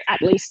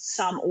 at least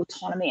some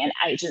autonomy and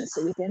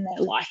agency within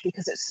their life,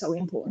 because it's so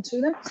important to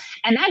them.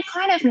 And that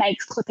kind of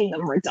makes clipping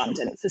them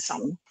redundant for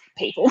some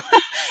people.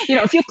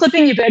 If you're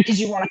clipping your bird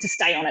because you want it to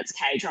stay on its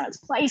cage or on its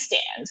play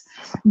stand,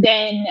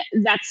 then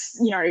that's,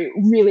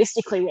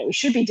 realistically what we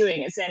should be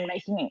doing is then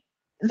making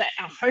that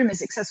our home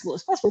is accessible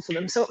as possible for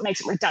them. So it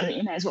makes it redundant.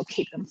 You may as well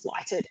keep them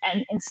flighted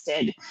and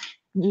instead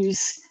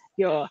use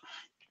your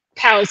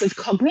powers of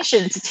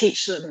cognition to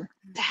teach them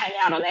to hang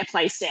out on their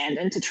play stand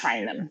and to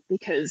train them,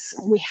 because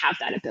we have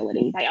that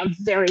ability. They are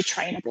very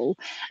trainable.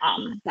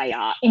 They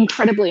are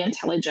incredibly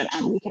intelligent,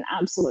 and we can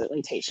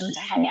absolutely teach them to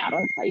hang out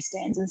on play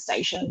stands and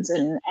stations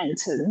and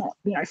to not,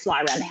 fly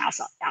around the house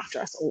after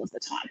us all of the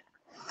time.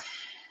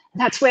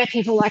 That's where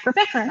people like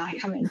Rebecca and I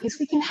come in, because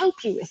we can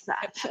help you with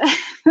that.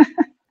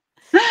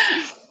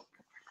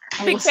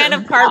 Big fan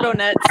of carbo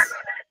nets.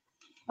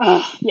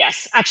 Oh,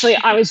 yes. Actually,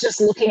 I was just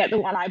looking at the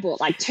one I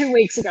bought 2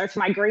 weeks ago for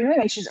my green wing,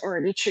 and she's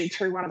already chewed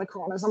through one of the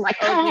corners. I'm like,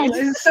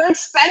 this is so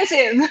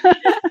expensive.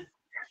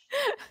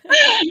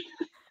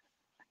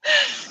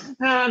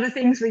 The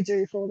things we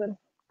do for them.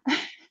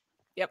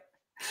 Yep.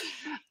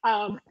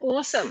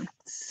 Awesome.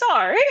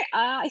 So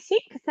I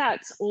think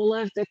that's all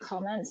of the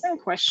comments and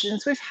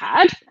questions we've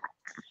had.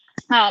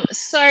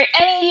 So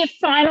any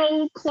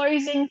final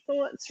closing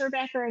thoughts,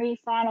 Rebecca? Any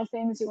final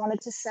things you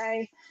wanted to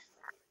say?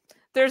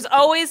 There's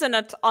always an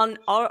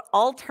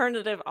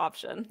alternative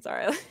option.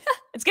 Sorry,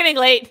 it's getting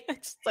late.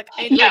 It's like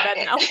I need to go to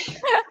bed now.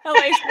 I'm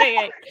like,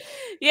 it's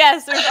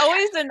yes, there's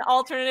always an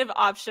alternative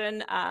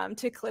option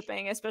to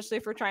clipping, especially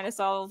if we're trying to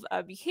solve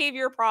a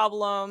behavior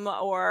problem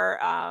or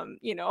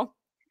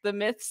the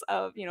myths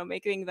of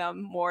making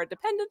them more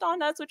dependent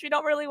on us, which we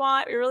don't really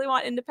want. We really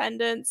want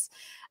independence.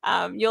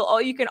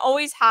 You can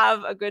always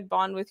have a good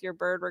bond with your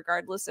bird,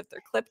 regardless if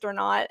they're clipped or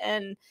not,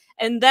 and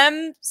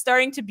them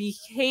starting to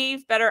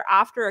behave better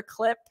after a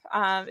clip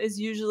is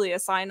usually a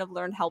sign of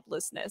learned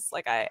helplessness.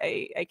 Like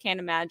I can't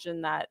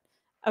imagine that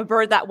a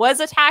bird that was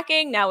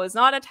attacking now is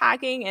not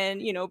attacking,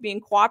 and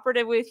being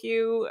cooperative with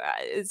you.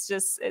 It's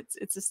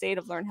a state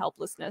of learned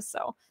helplessness.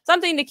 So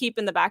something to keep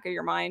in the back of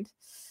your mind.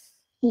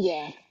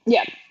 Yeah,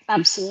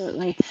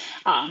 absolutely.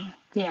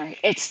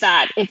 It's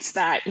that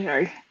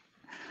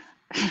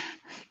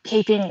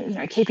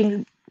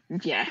keeping,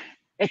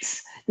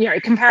 it's,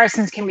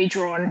 comparisons can be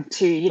drawn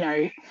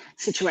to,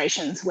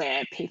 situations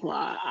where people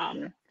are,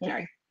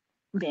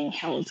 being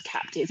held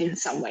captive in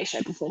some way,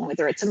 shape or form,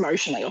 whether it's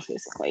emotionally or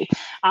physically.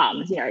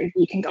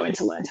 You can go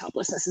into learned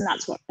helplessness, and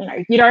that's what,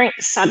 you don't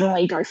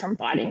suddenly go from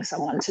biting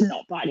someone to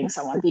not biting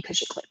someone because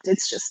you're clipped.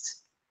 It's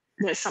just,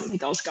 there's something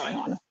else going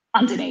on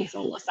underneath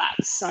all of that.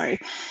 So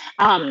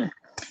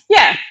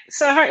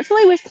so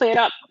hopefully we've cleared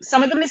up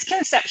some of the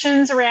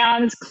misconceptions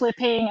around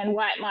clipping and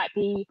why it might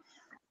be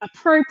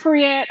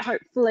appropriate.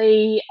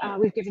 Hopefully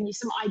we've given you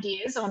some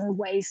ideas on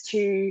ways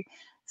to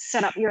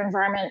set up your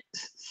environment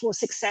for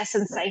success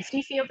and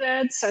safety for your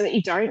birds so that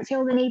you don't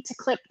feel the need to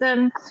clip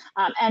them.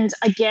 And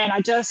again,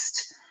 I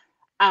just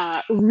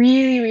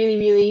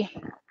really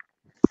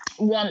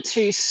want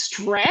to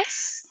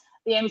stress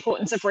the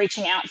importance of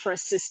reaching out for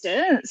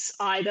assistance,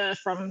 either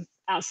from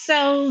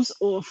ourselves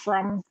or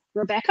from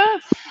Rebecca.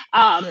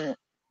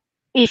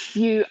 If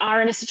you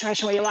are in a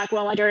situation where you're like,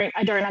 well, I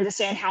don't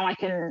understand how I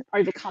can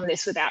overcome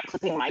this without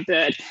clipping my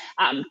bird.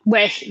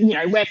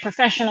 We're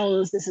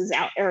professionals. This is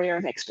our area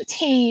of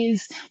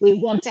expertise. We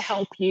want to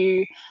help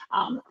you.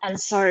 And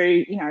so,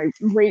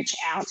 reach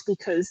out,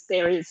 because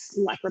there is,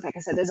 like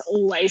Rebecca said, there's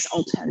always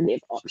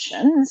alternative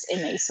options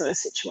in these sort of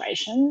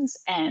situations.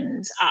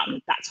 And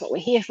that's what we're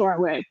here for.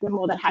 And we're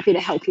more than happy to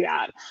help you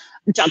out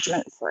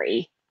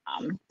judgment-free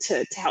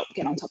to help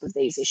get on top of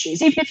these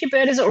issues. Even if your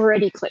bird is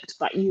already clipped,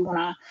 but you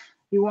want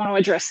to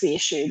address the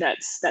issue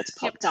that's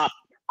popped up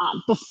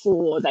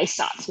before they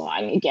start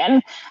flying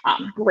again,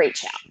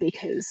 reach out,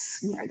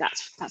 because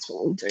that's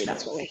what we'll do.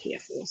 That's what we're here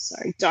for. So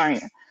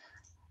don't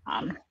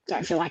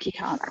feel like you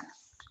can't.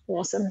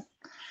 Awesome.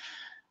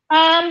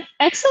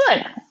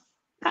 Excellent.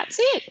 That's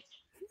it.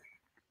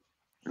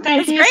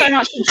 Thank you so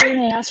much for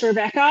joining us,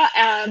 Rebecca.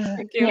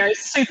 Thank you.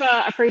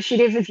 Super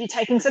appreciative of you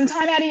taking some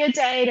time out of your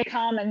day to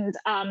come and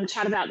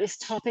chat about this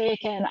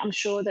topic. And I'm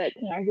sure that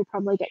we'll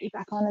probably get you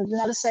back on at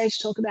another stage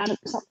to talk about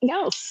something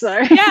else. So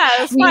yeah,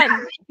 it was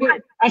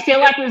fun. I feel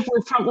like we've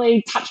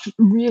probably touched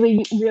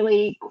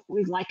really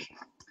with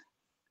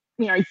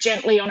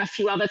gently on a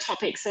few other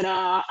topics that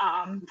are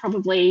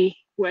probably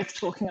worth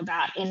talking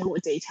about in more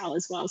detail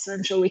as well. So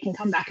I'm sure we can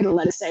come back at a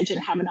later stage and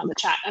have another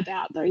chat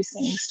about those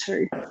things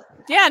too.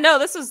 Yeah, no,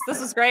 this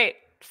was great.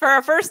 For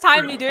our first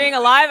time me doing a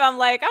live, I'm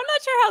like, I'm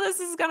not sure how this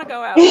is gonna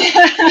go out.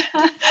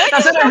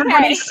 That's what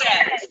everybody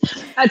says.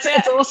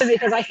 It's awesome,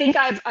 because I think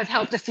I've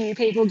helped a few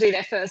people do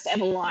their first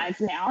ever live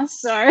now.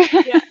 So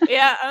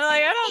yeah, I'm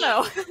like, I don't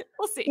know.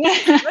 We'll see.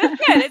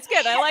 But it's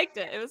good. I liked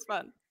it. It was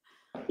fun.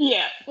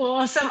 Yeah,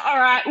 awesome. All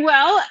right.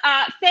 Well,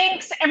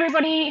 thanks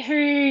everybody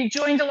who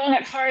joined along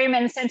at home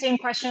and sent in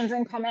questions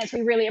and comments.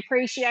 We really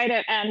appreciate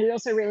it, and we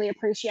also really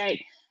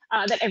appreciate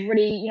that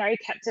everybody,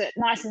 kept it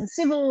nice and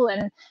civil,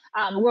 and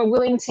were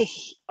willing to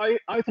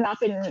open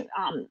up in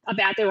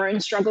about their own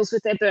struggles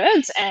with their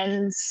birds,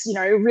 and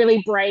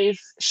really brave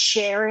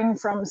sharing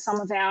from some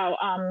of our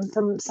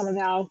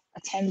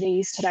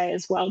attendees today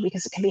as well,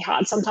 because it can be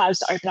hard sometimes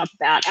to open up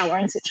about our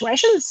own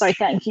situations. So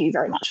thank you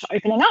very much for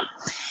opening up,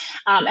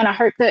 and I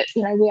hope that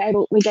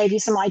we gave you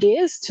some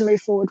ideas to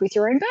move forward with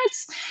your own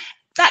birds.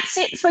 That's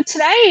it for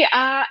today.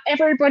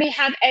 Everybody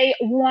have a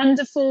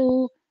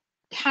wonderful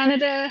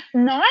Canada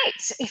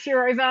night if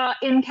you're over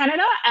in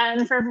Canada,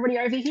 and for everybody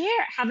over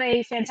here, have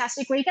a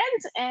fantastic weekend,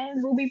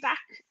 and we'll be back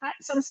at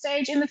some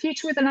stage in the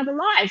future with another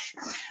live.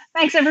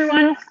 Thanks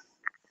everyone.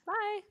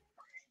 Bye.